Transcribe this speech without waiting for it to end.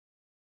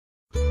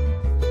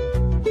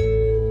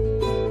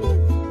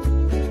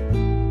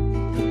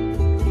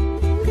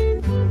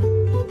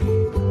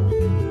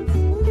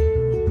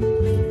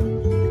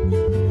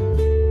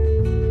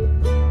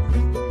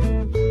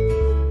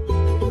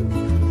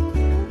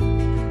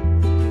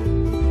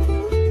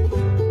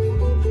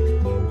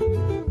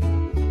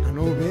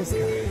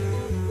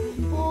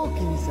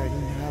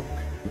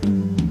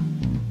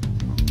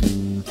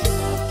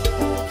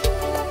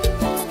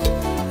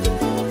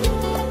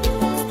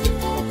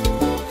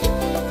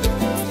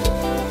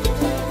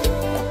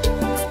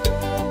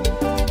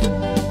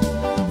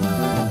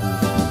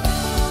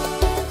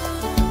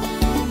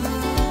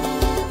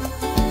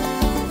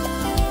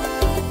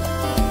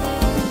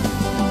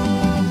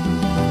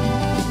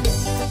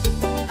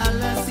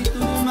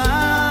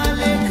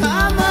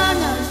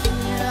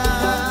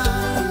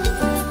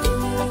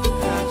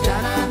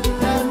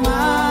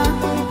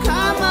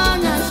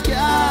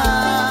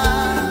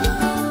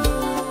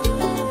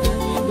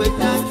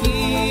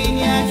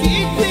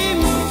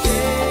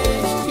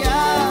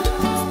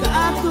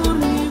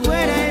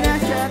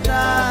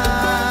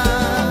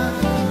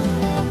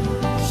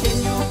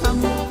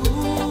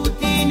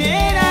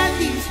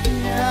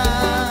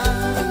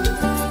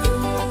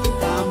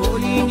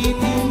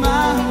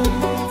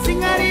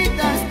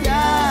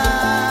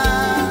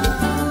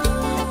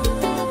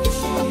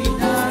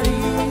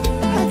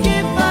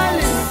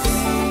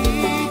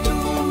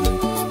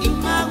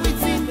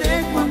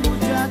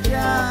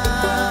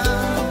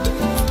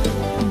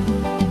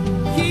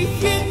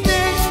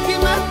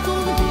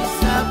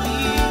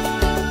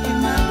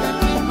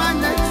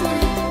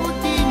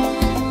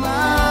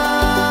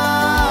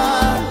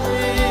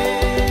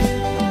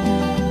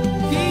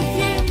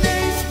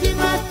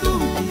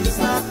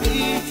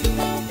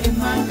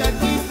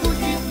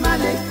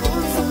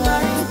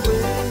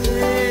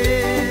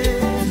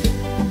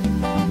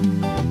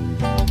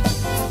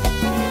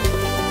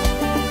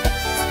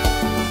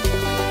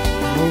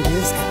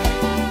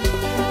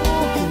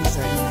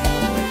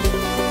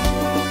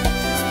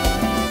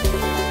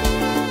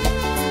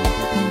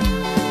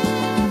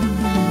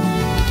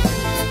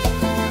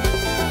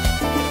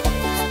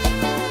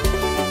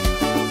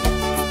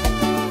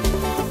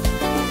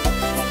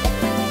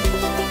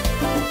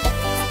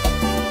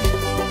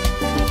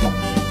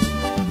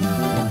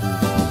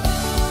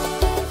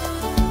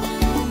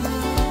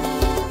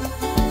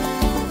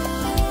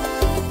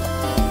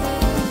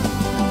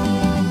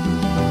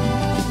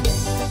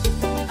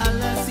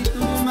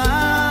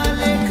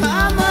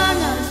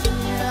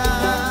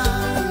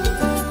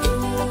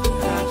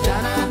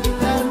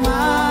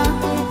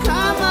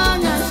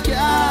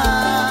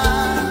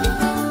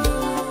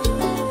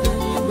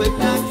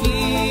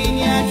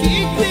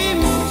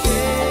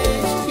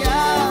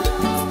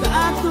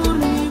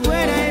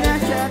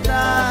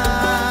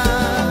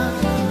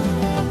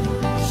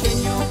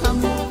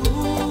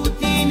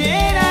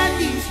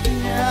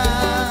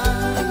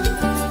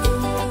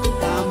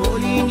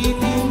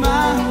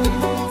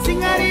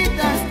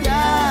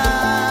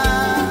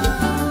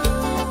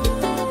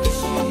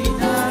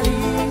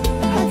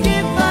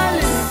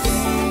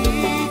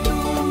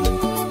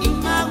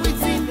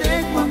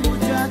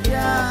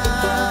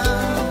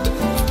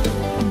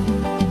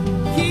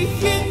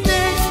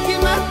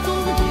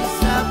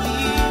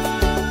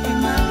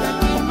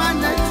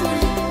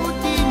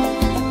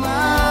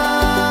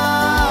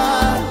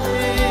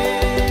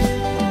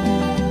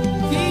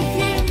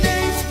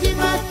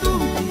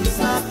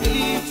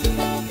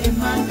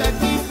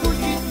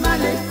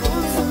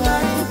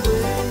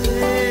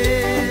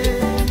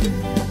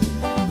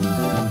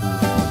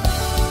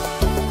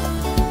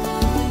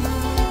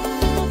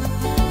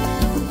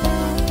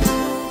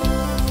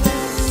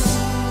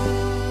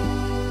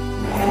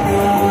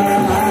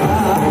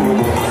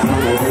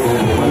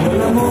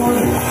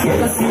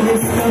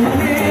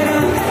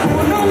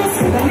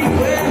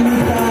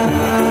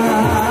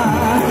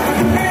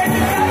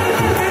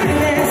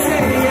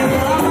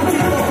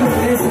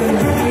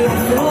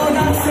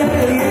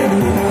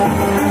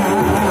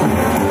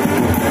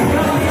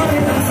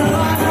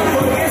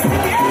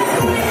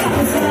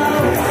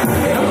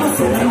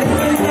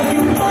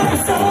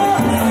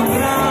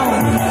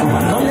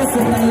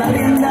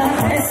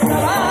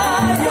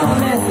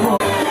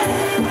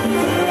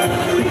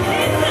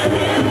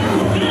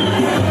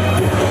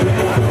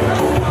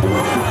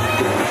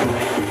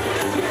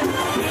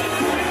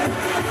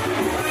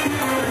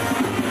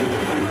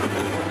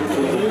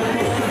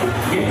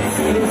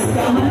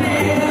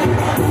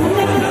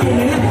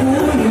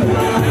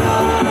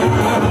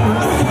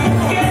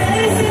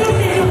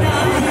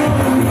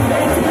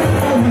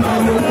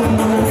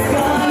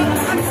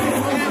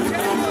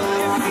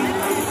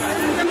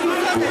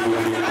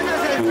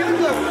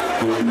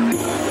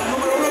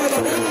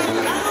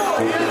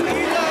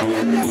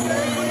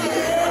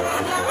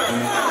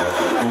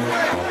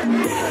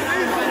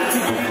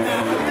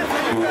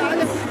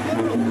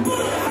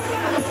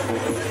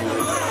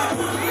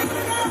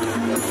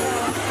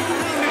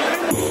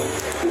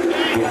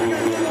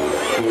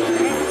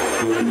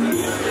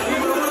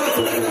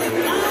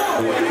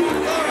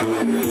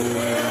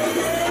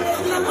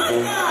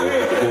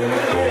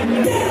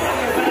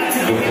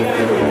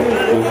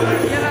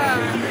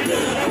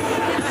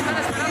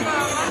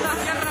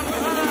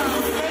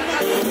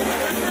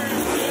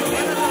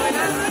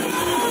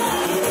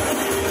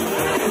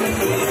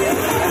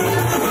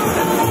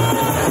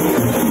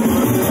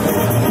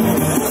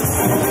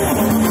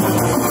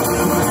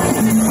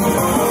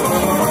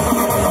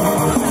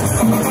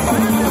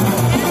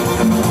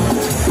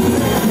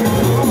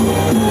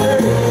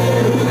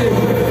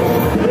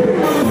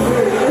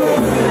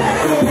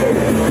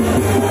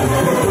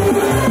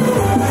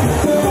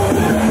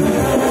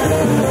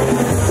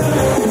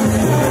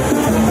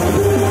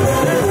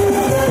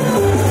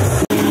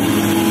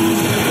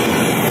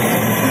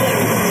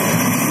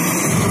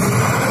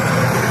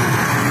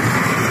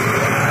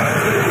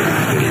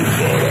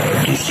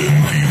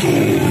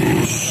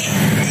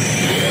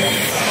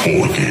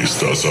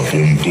Estás a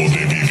punto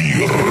de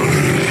vivir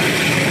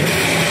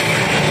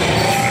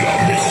la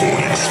mejor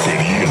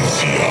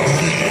experiencia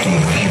de tu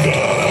vida.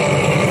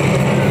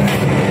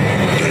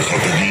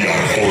 Déjate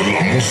guiar por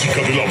la música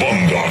de la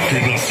banda que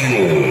nació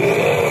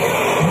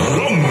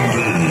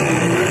grande.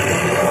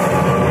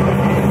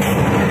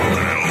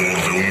 Creador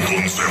de un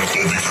concepto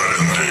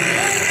diferente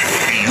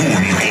y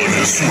único en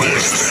el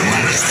sureste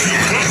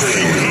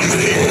mexicano.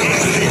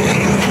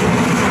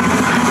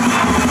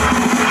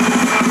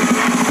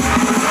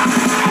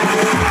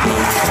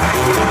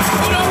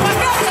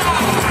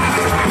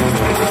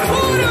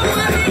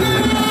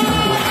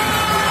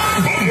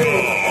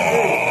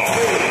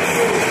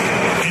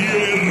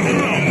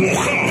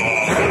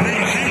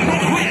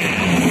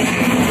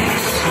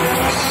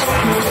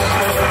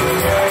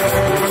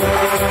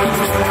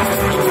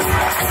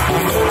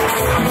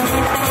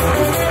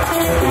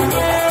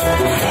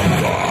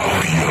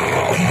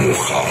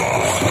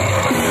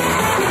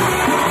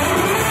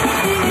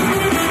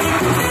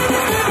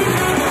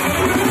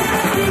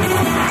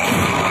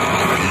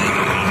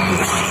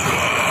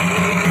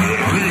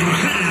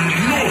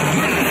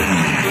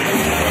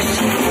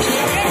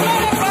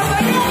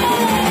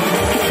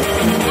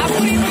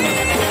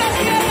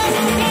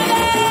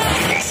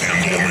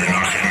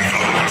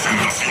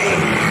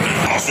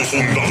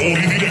 Fundador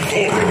y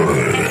director.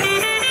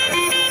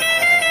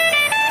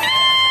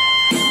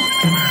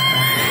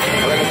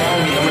 Hola, ¿qué tal?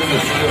 Mi nombre es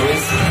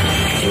Luis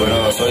y bueno,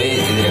 soy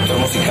el director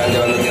musical de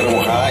Banda Tierra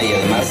Mojada y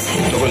además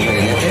toco el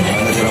clarinete.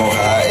 Banda Tierra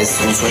Mojada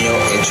es un sueño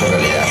hecho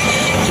realidad.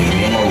 Estoy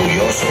bien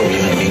orgulloso,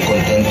 bien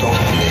contento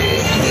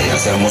de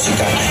hacer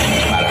música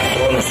para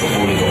todo nuestro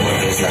público,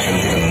 porque es la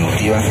gente que nos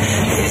motiva,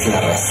 es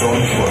la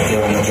razón por qué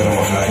Banda Tierra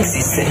Mojada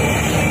existe.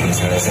 Les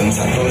agradecemos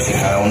a todos y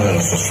cada uno de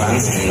nuestros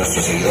fans y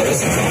nuestros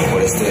seguidores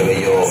por este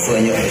bello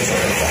sueño hecho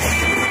realidad.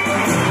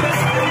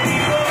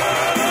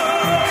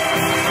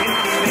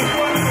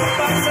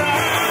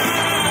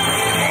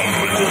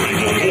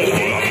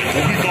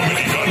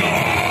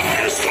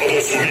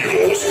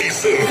 Unidos y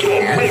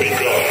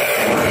Centroamérica.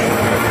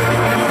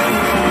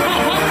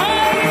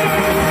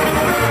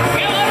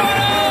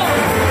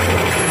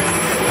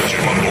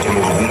 Llevando con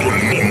orgullo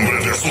el nombre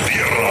de su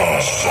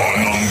tierra, San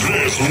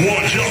Andrés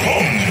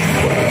Guayabam.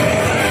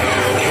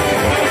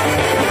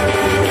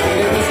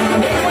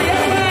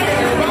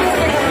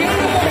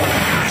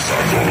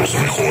 Pisando los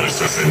mejores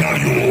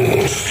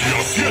escenarios y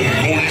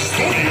haciendo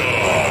historia.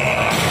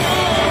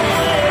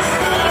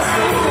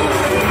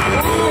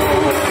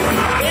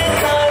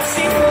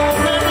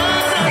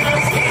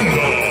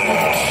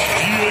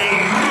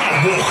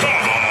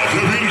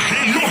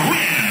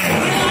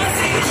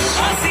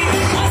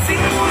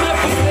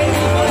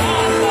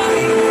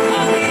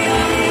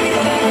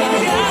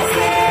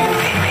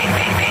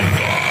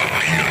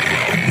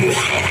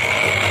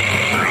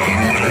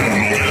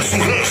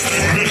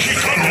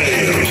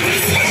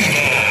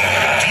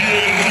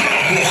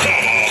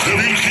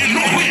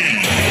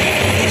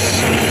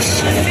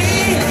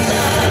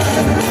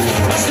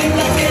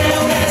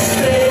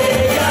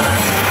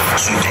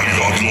 Su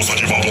calidad los ha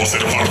llevado a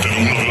ser parte de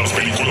una de las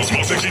películas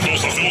más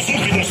exitosas de los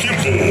últimos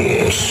tiempos.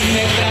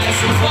 Me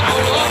traes un poco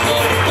loco,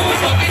 un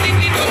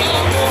poquitito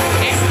loco.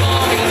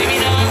 Estoy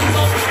adivinando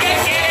qué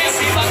quieres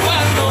y pa'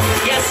 cuándo.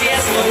 Y así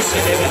estoy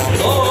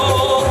celebrando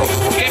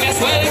que me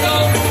suelto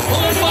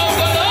un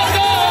poco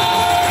loco.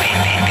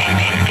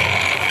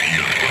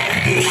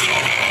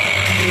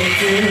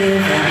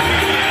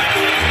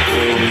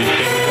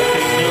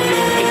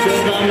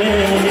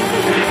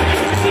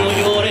 No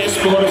llores,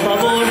 por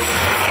favor.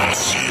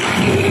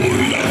 Haciendo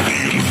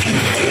latir tu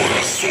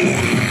corazón.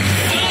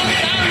 Yo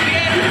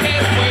también te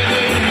puedo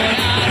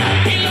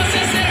ignorar y lo sé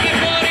hacer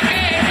mejor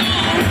que tú.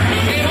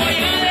 Te voy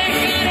a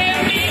dejar en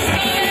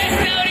visto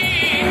desde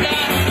ahorita.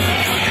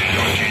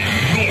 Nos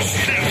quedamos.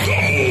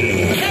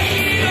 Y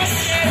aquí nos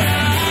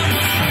quedamos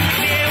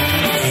de un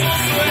gozo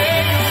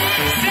sueño.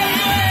 Se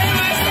fue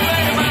nuestro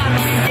hermano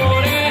y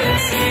por él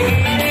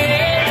seguiré.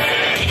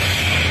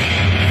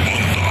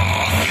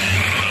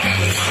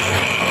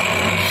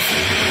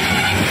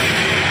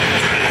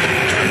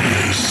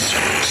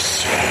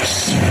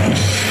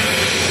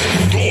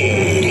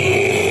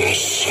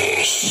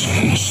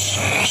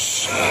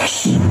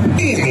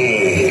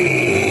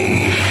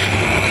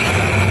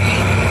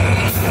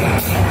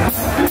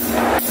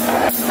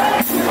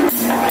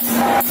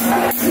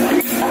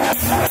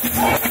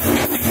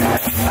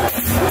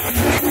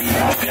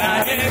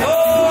 Ya llegó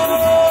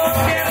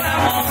Tierra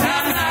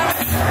Mojada.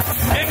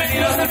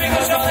 Bienvenidos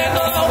amigos, yo de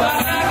todo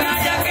Oaxaca.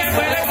 Ya que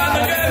puede cuando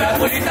llueva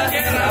purita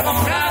tierra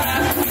mojada.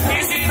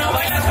 Y si no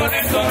bailas con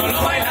esto, no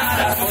lo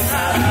bailarás con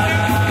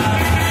nada.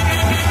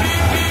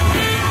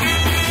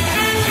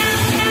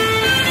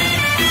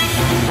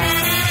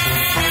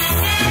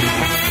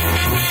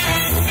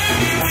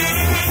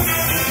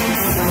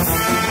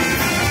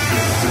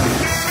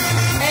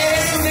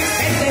 Eres un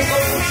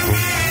excelente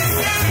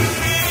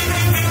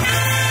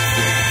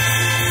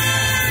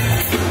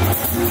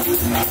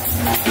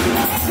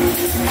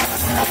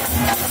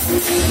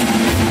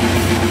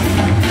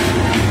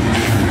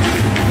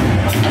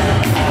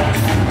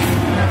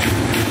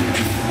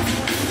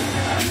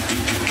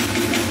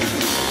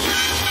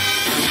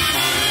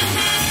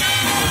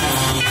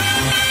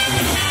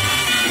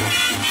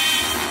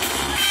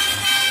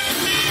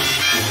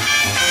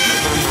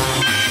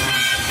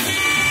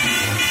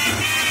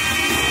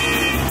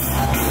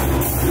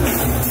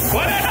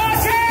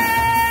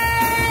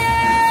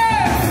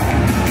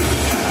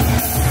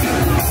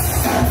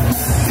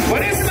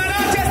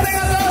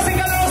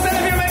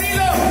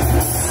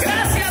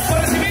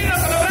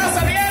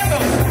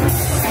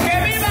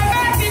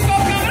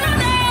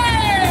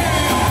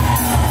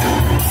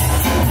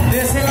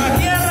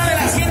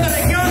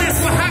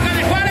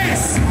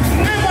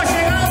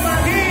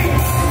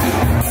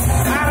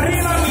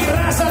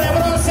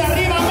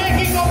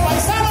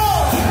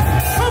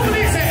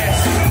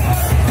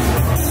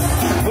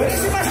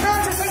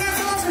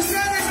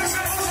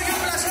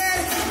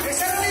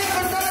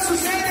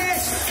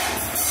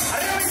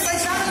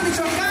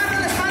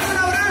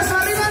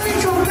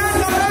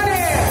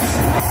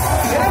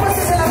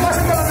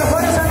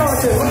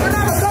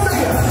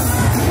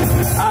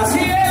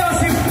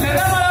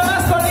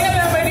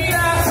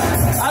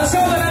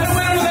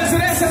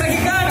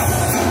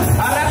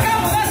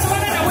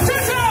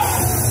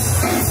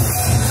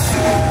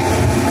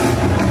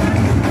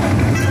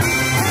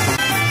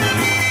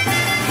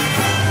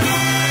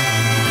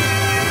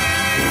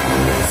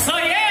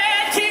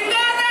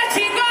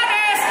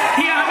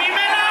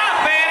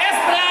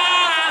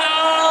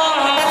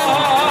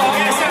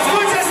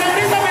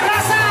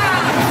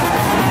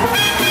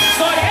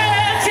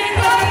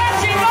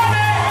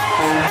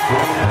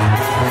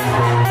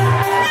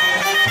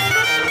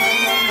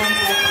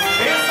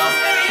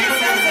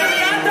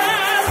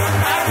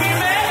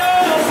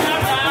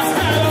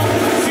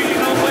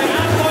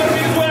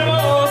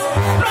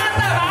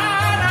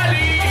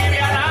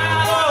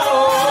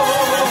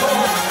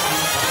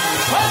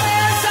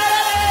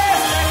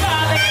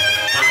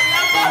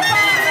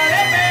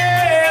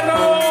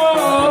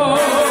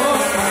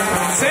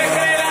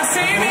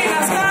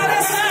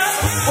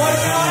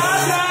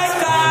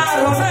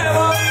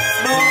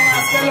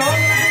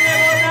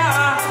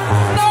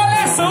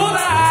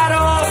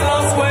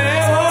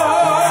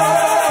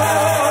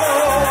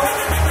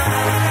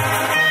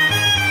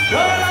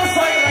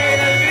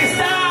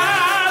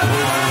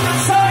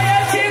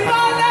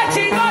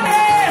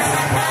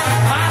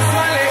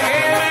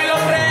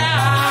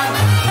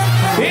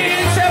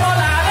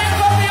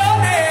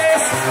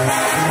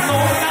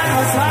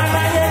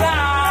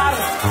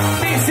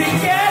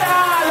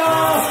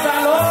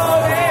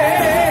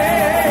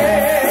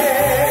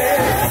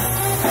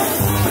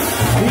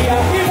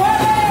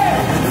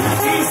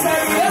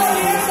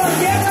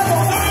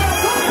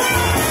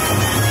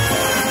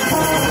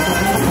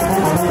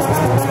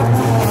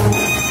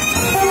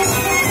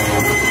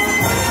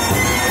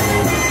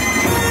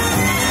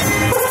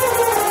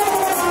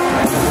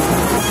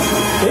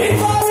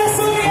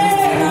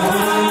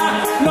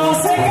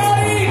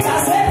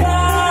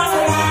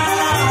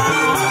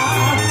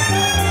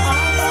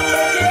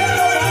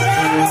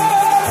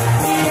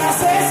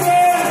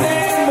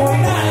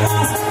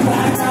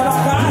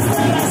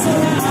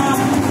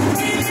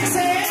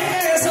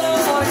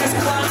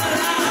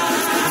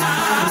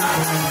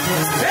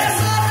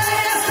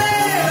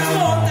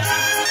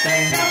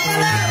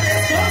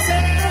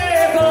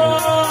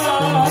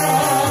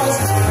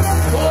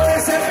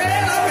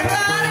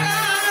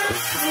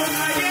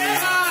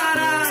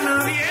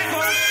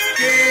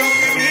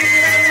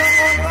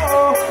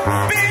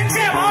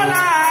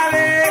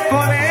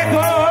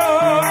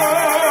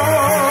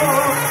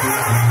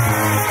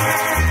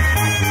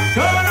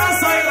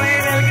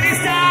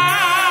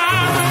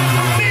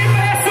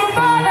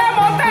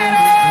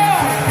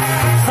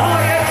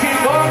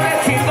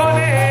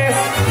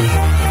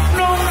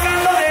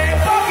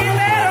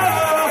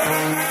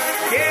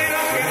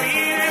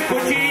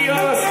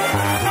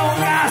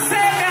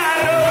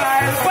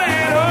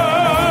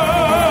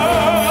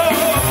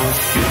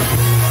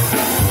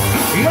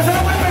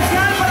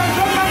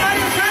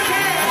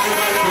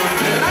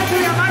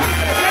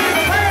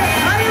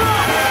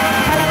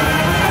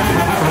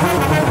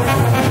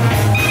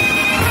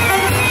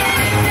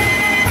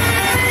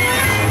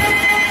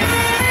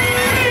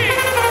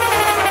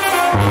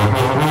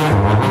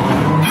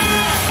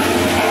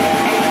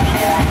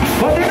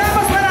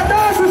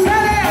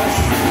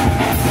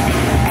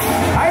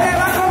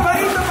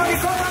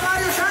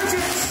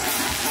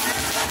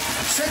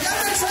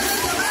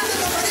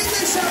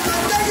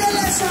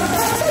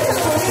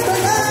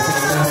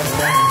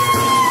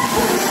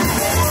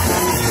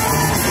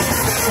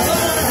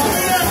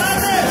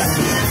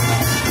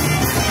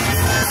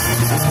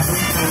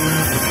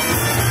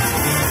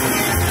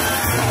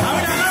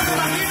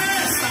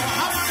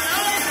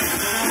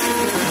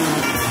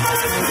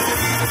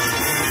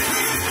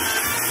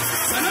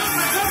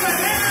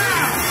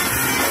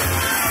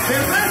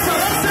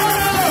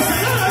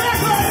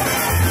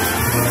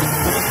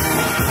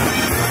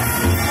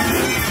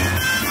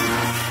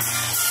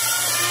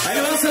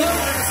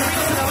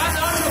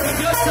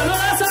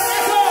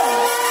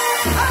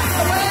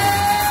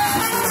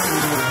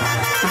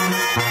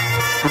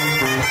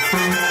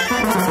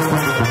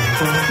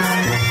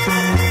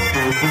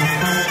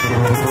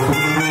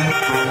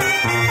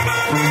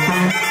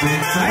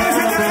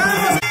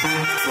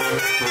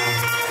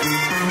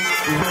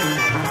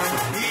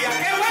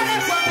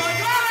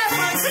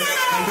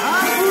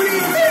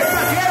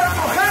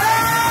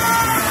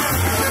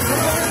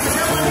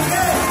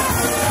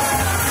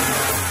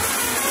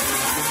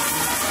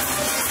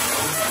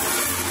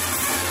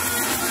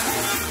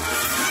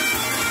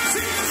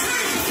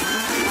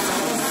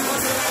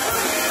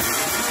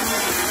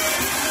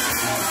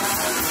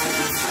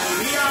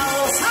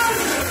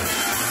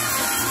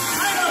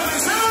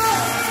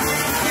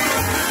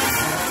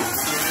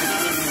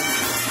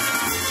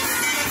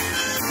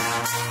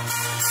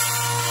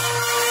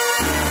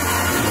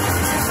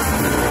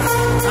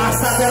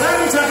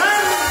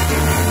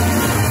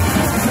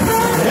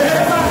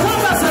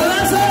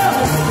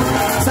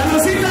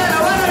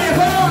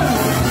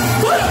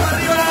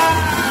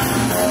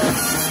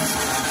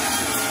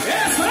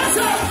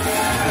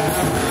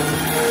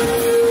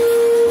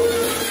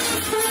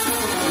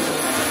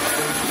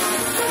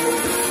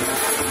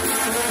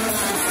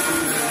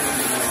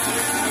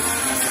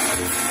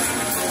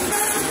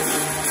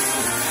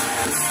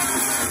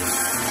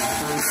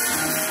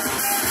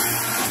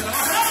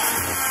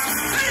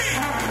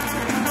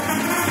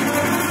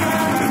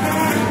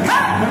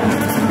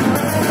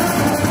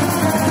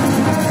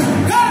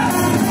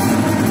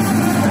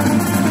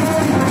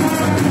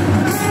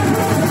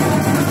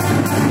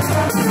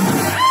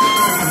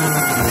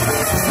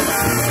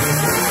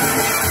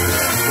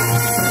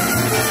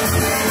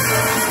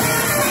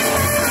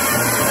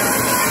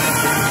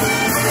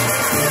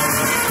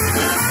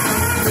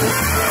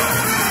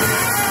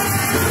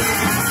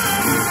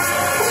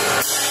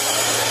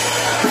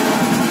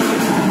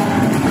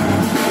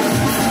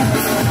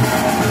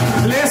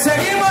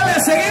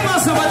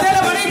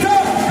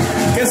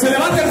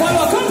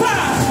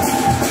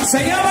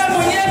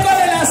muñeco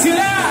de la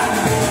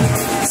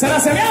ciudad. ¿Se la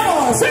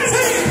sembramos? ¡Sí,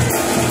 sí!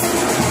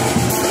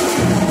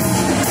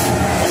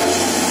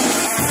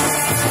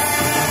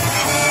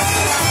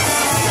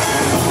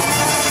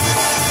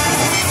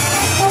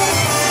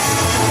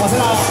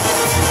 Pásala.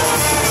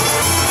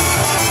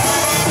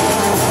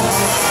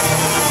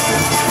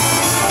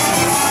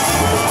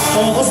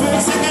 Todos me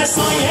dicen que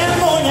soy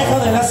el muñeco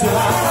de la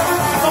ciudad.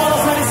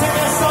 Todos me dicen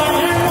que soy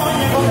el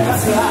muñeco de la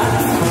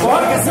ciudad.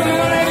 Porque soy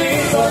el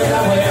negrito de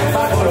la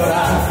huelpa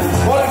colorada.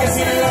 Porque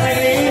soy el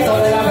negrito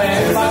de la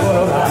huelpa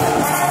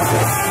colorada.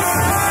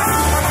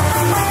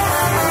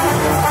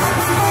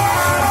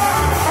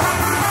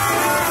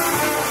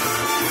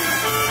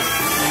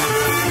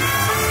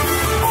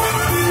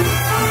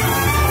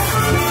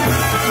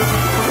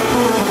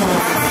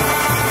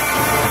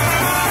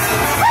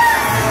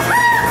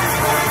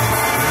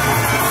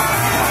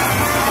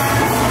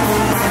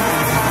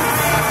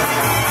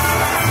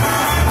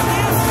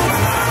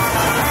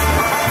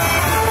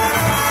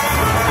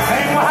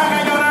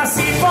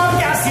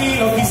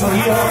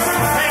 Dios,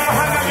 en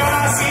Oaxaca yo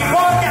nací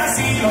porque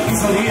así lo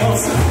quiso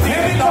Dios. Te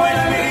invito a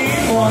bailar mi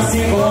ritmo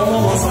así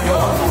como soy yo.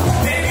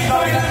 Te invito a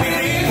bailar mi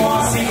ritmo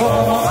así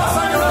como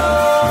soy yo.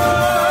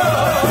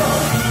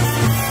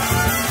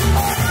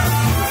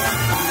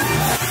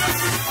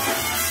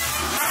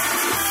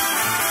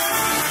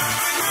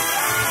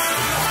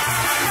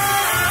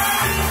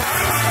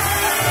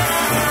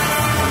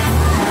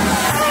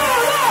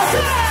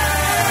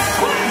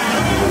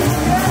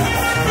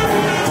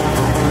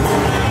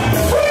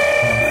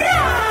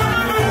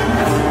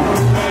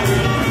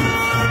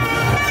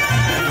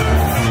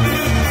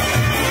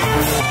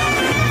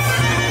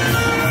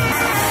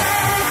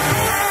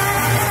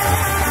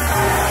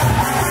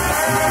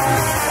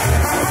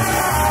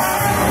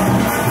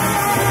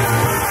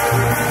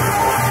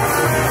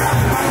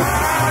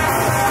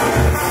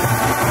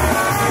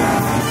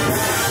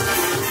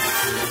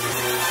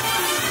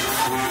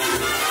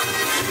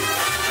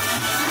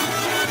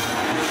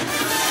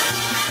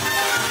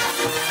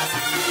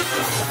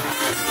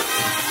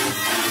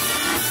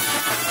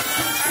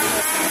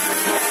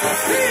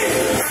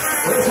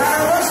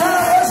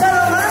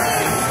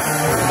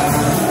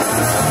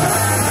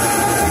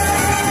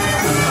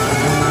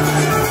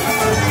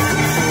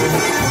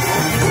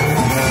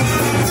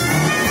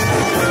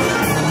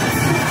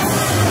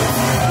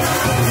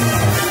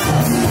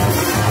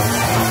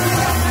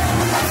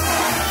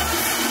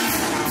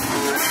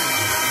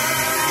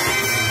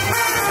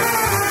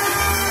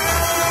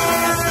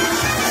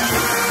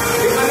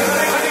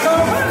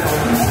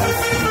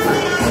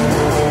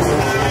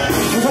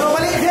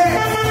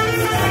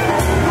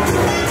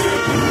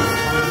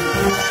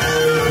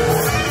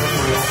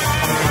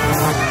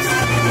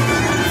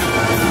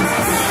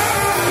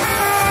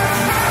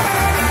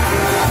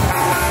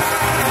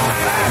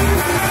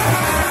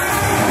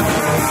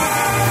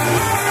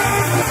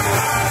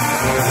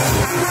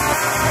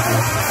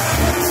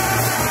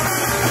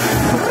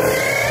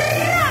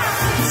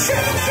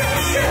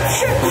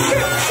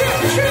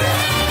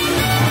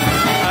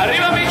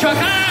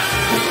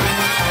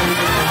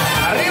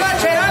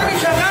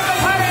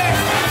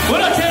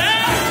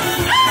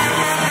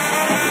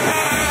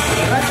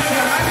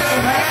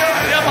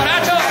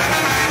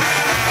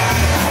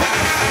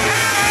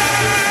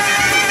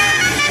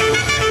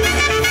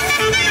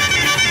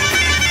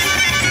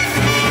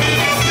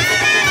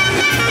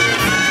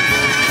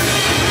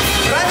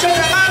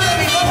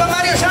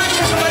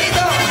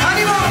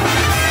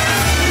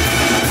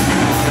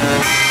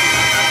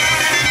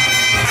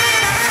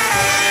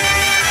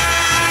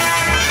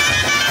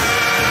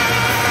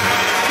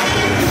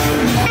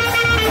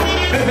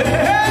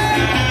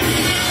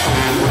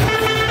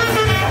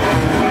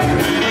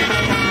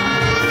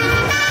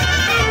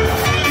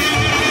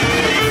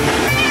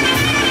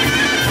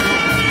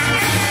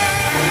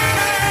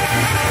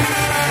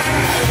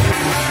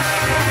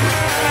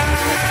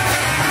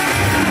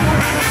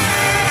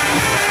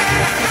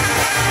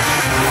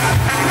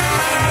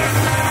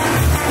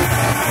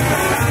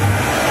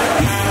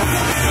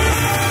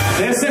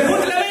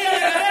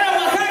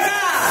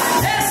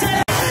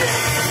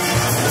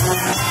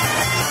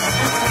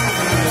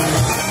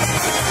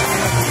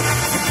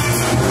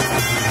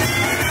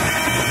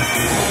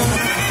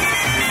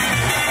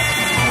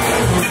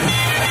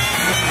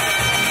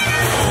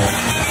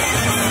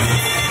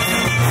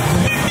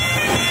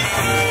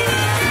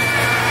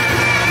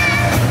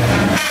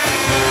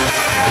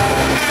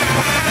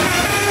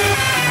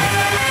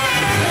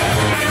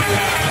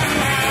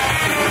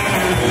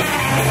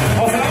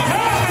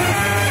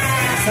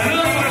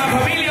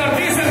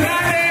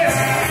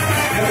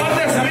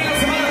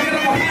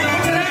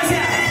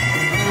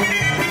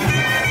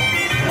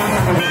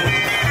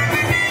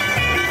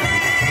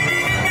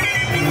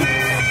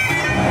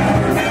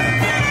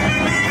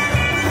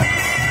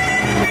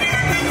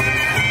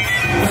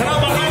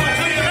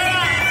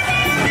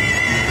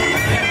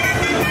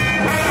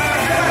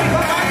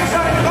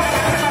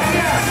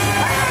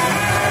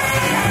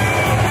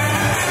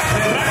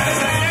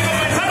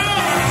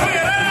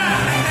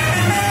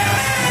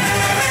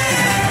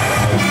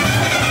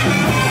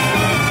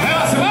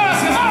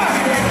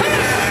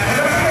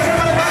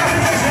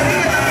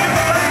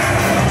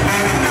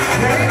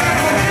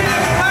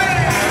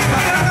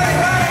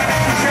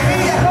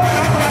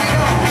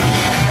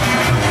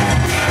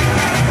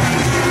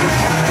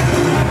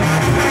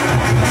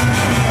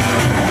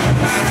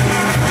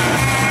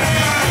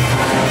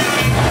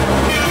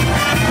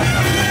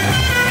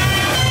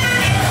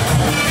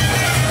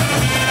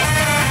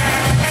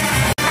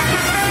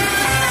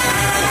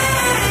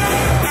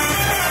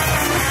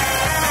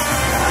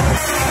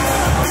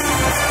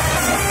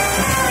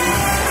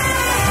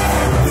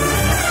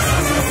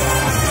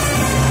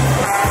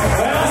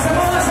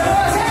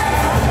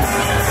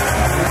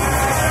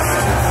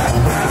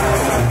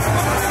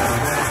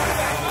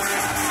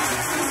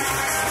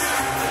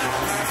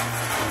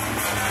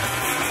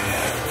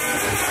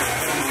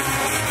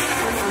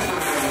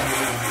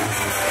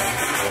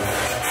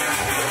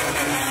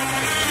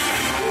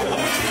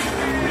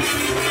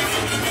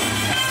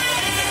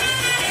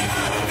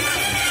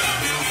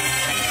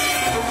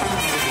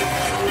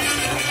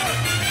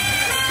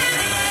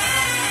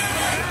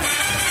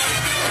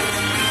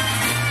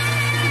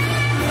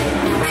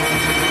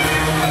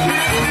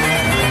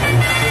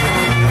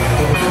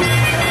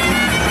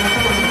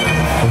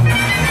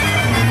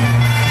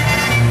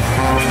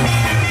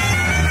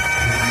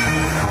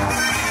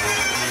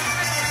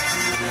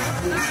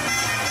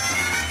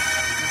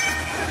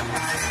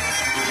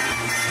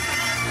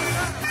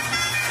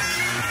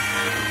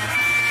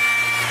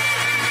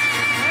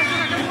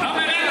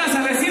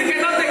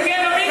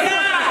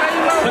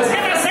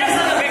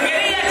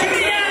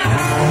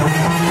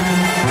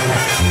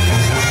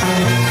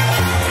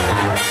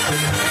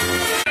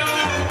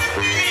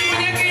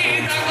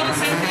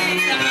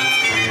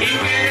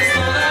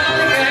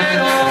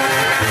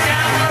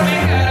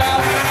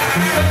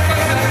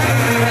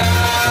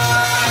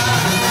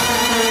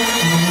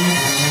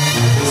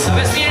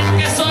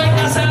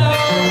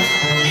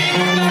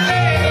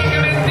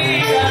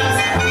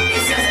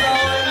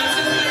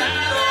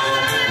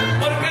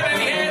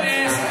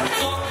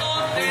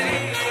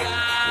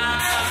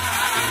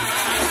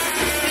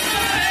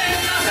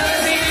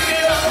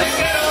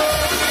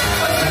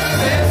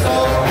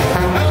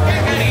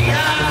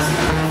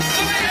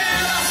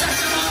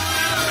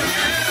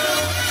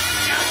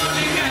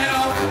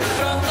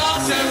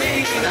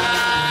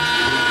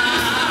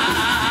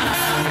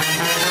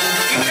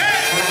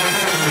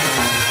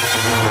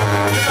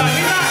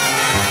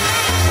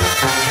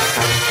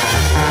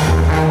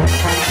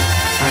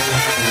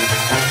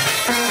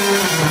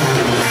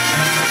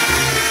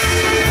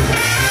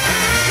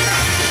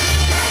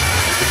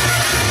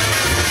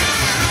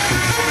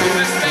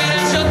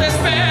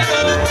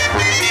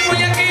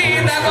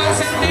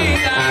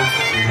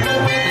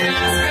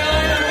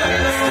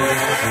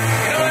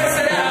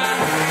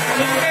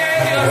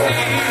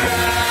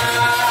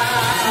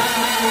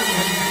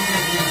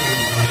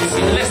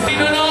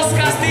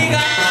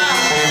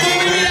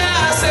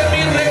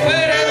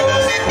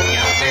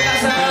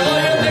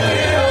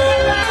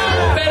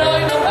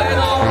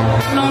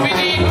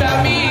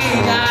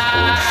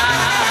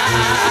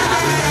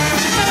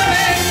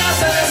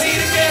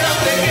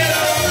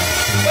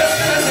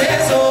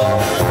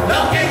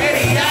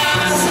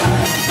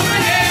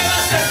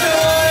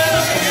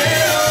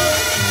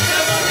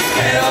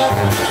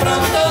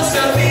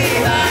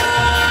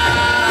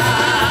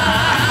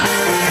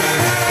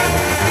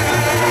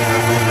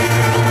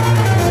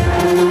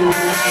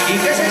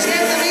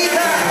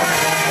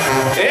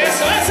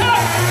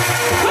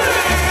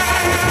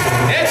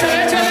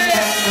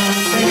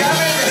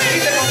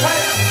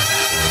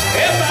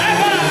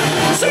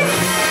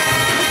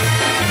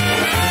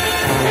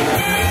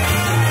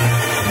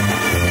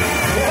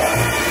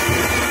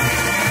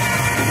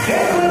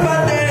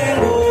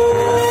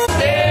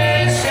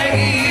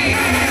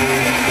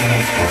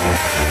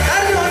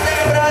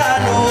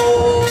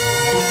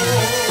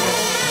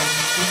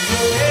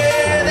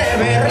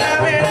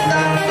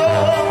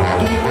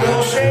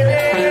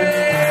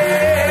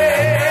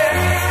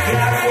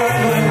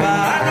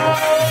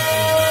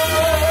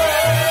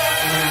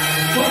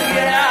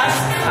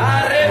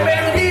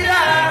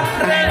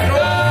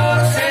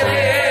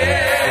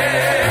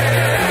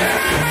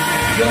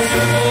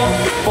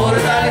 Por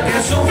tal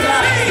que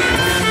sufra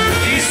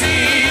y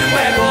si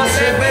juego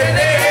se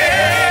pierde,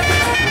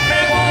 me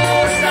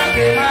gusta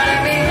quemar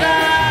mi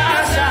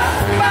casa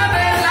para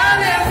verla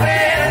de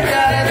frente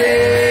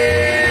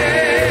arder.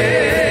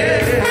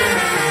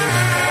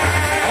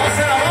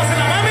 ¡Gózala,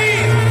 gózala, mami!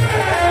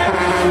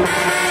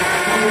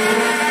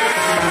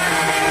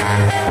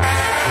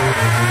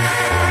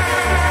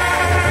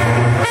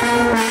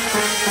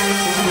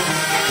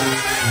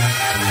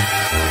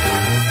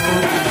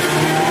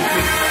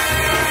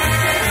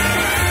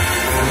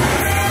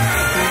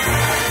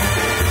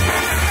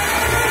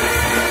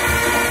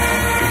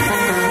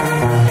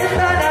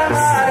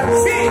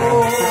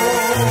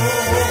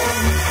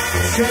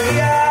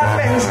 Sería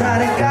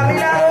pensar que a mi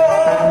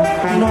lado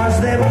no has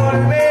de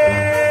volver,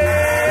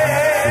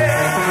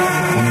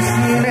 y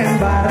sin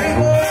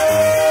embargo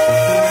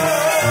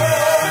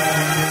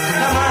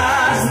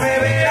jamás me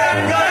vean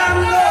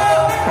llorando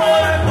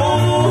por tu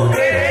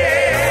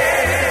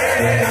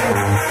querer.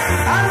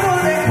 Algo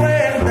de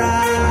cuenta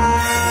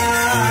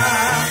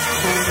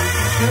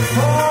que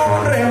fue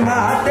un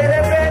remate de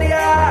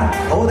feria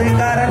o de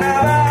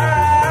carnaval,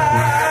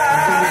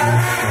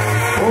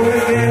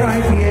 porque no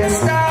hay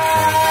fiesta.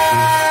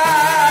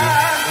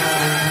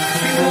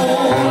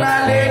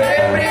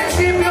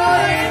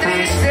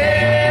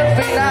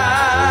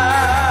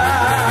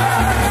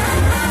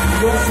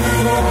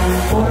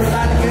 Por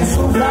tal que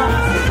sufra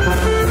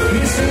y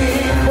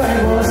sin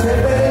fuego se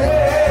ve,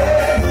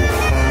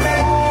 me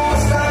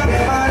gusta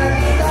quemar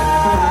mi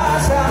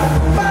casa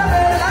para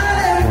verla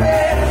de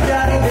frente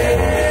arder.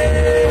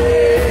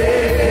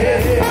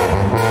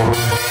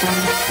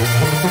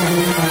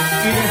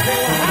 Y desde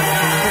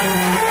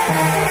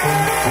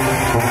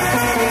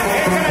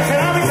Oaxaca,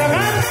 ¿será mi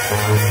sacar?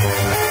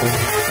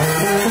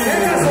 ¡Qué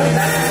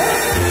casualidad!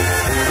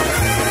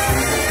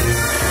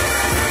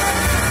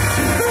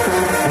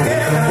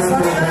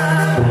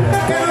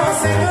 Que nos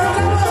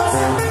encontramos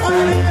hoy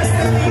en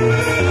este día.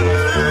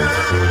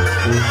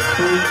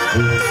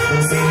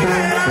 Si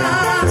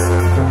verás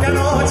que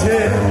anoche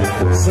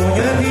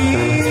soñé de ti,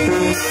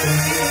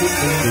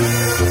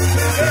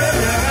 que me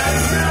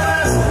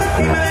acariciabas y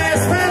me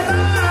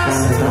despertabas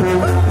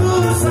con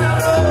tus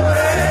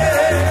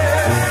amores.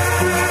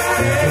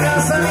 Qué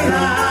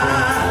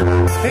casualidad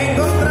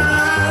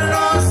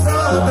encontrarnos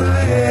otra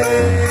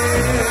vez.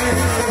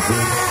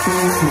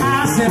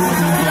 Hace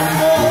mucho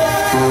tiempo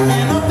que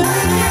no te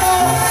digo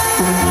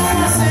cómo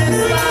has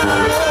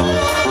estado.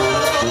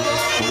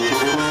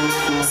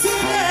 Si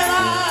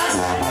vieras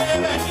que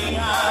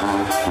venía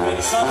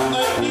pensando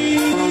en ti,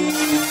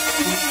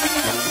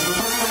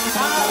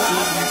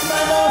 ahora que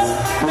estamos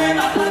me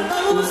da tanto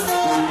gusto,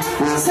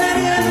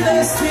 sería el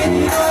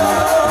destino.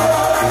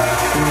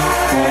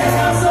 Qué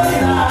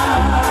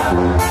casualidad,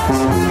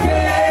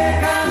 qué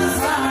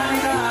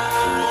casualidad.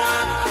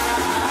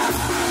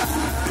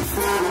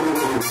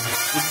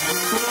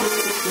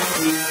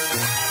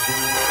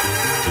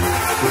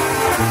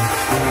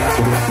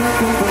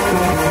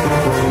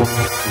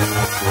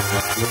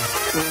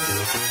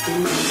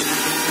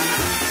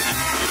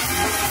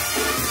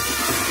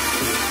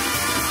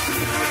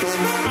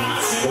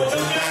 Hace mucho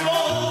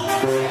tiempo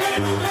que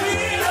no te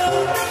miro,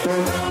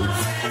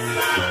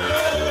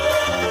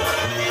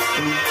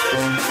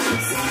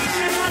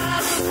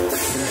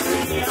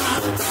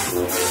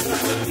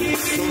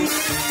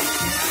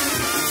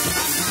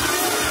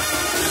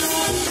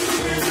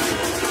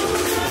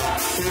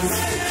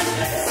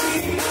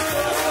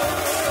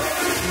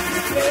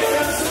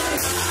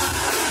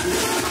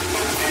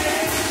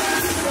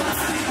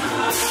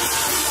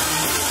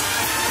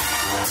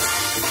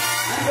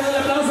 Un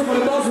aplauso por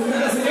todos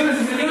ustedes, señores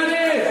y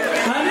señores.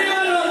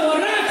 ¡Arriba los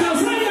borrachos!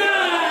 ¡Allá!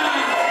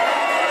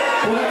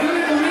 Por acá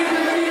me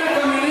comentan que hay una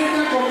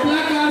camioneta con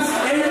placas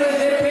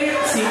RDP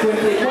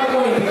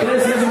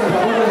 5423. Si hacen el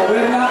favor de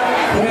moverla.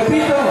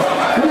 Repito,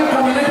 una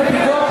camioneta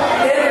pick-up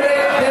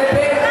RDP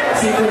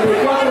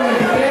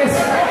 5423.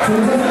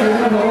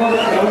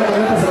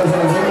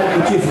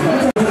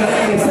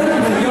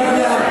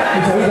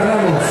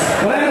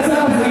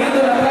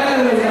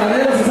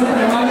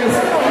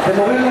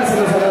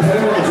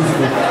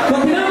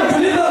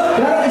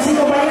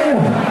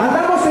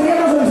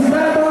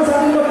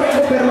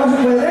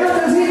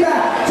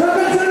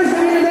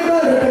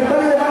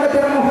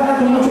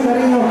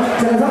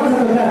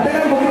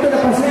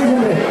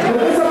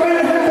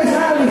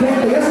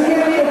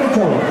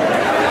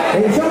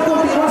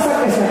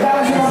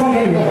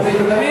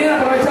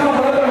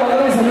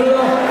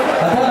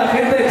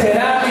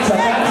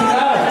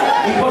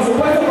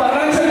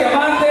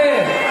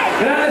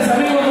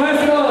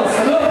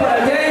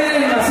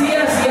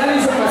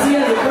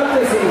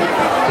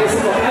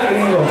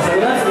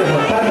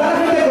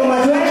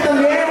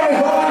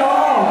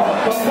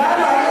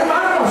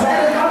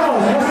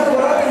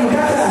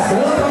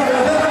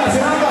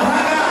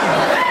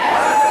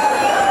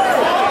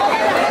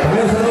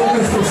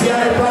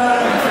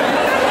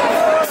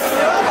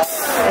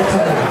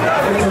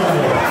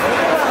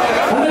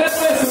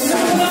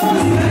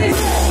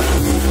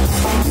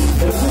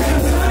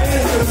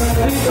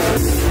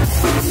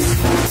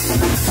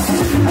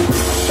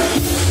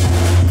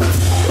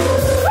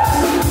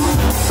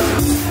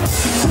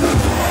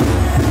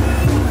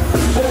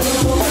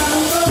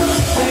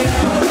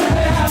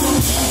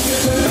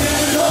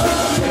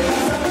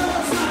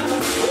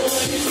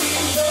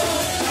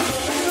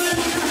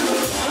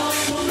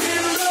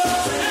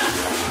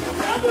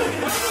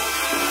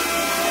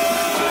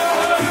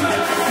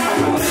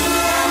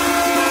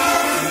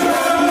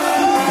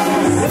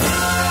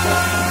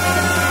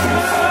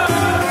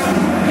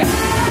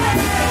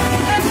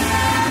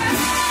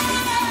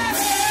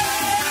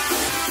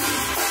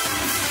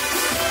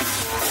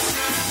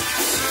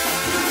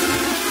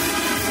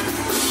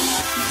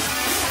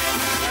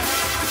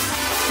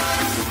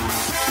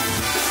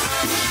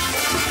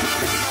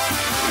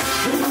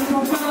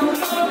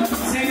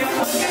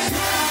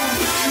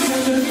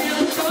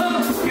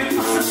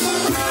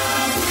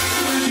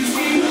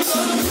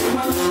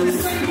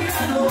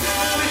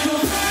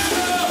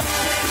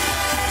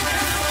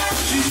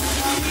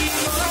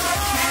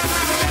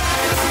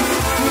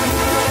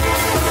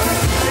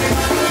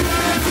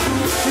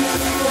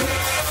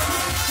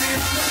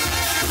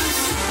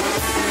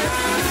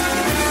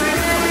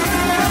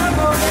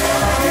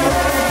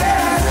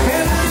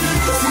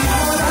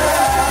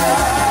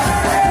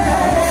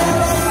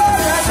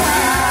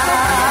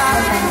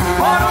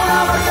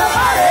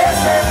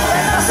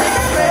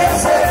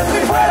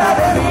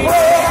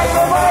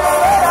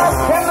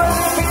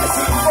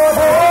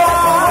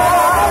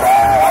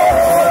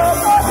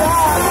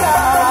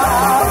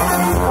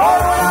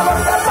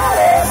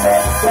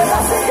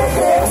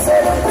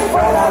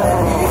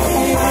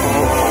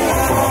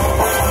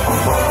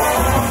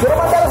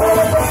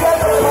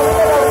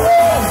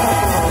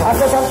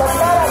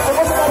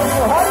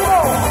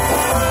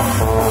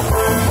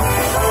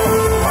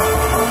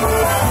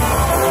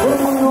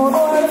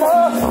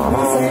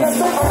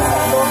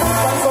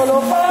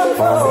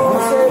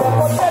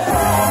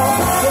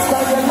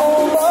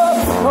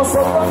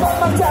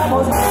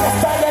 encontramos,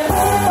 está en el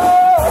mundo.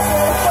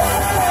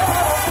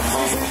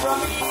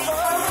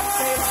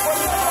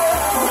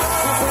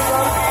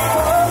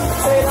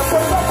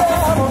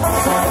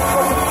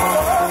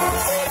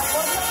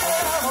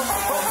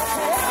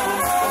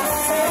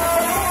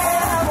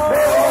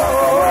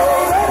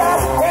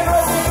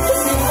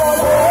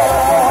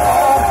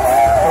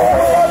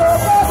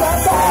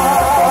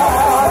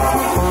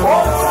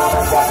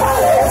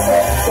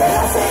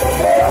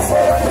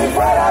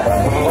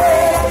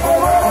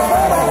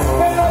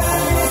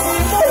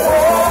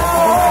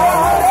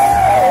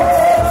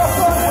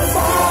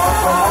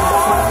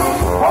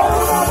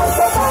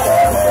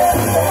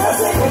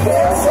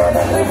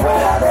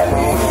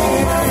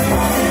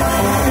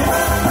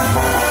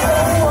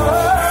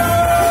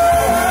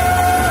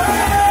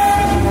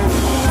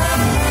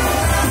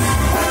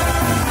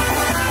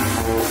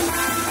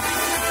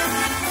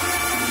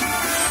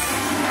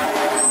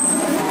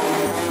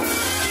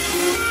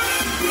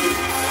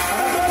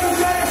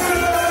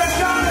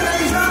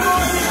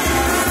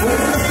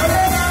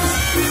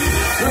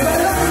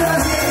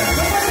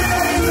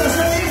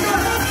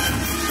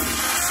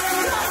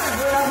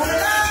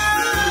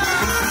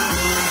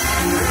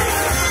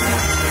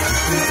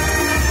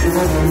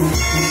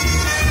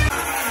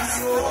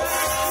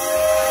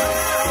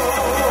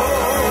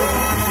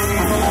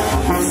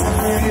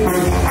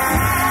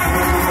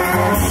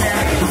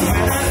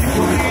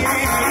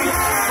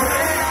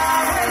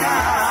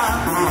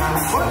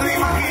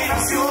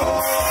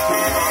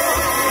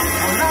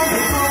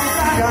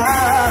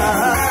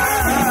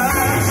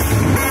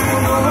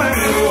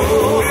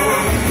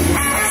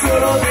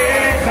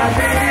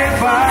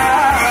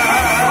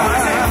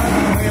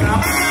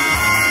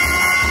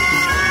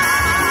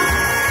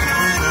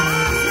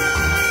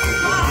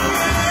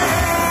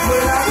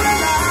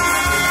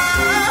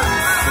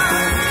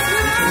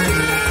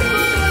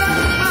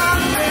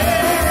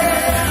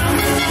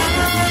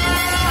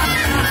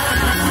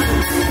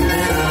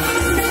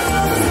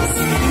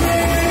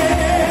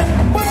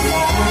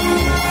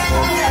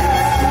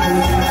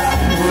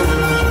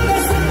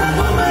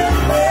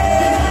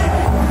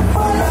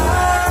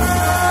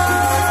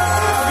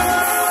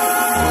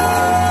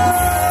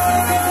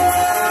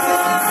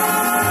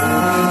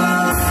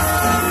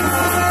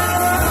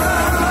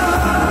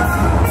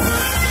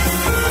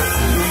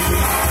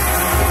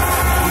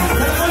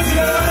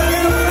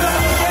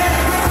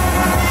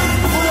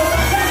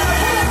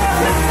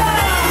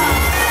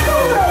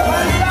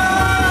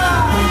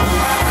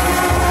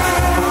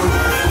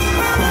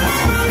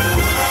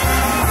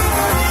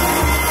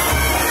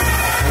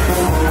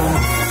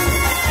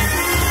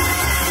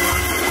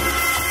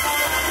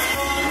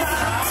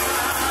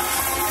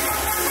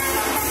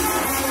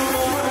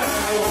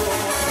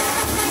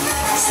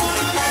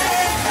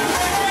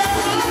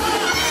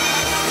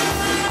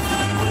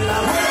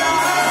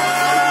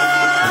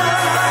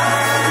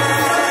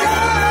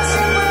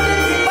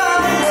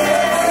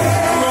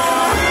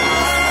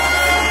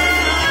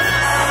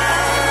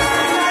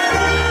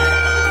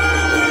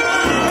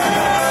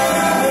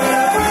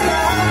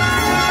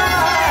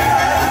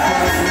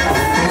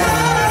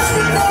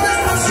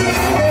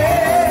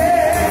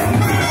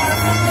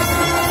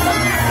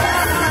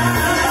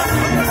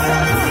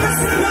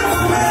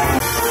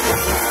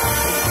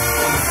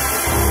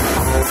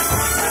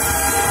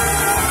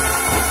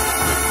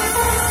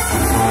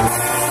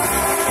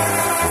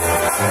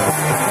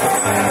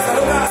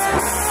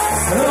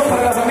 Saludos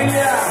para la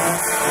familia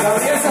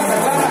Gabriel Santa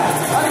Clara.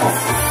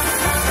 ¡Ánimo!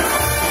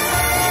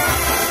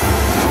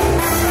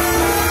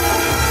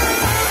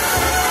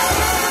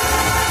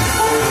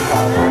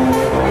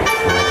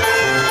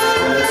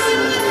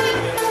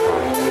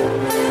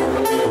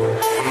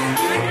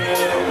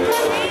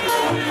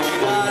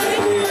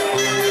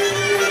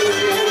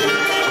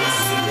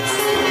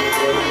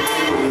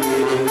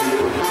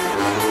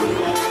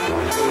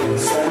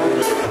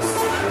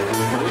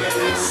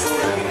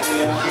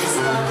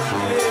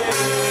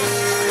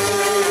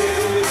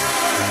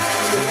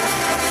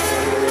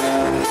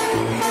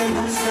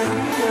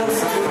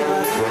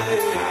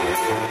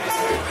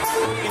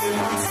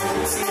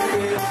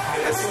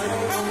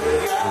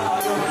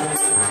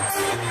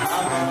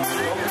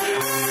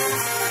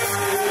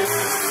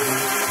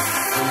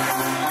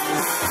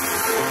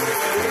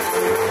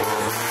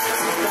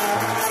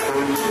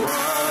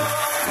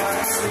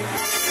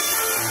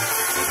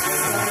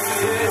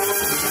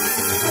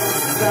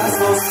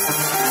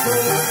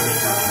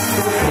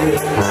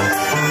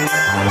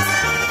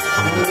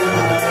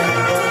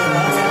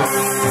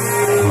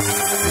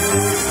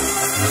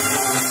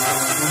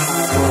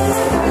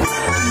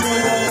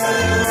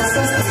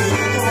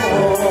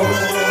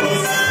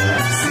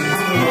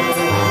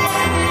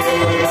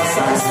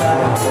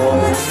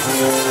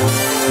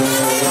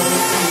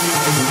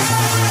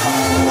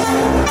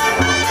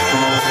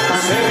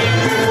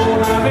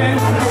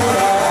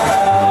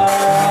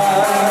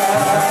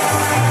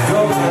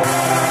 Yo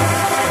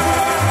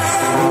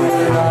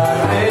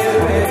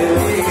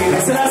me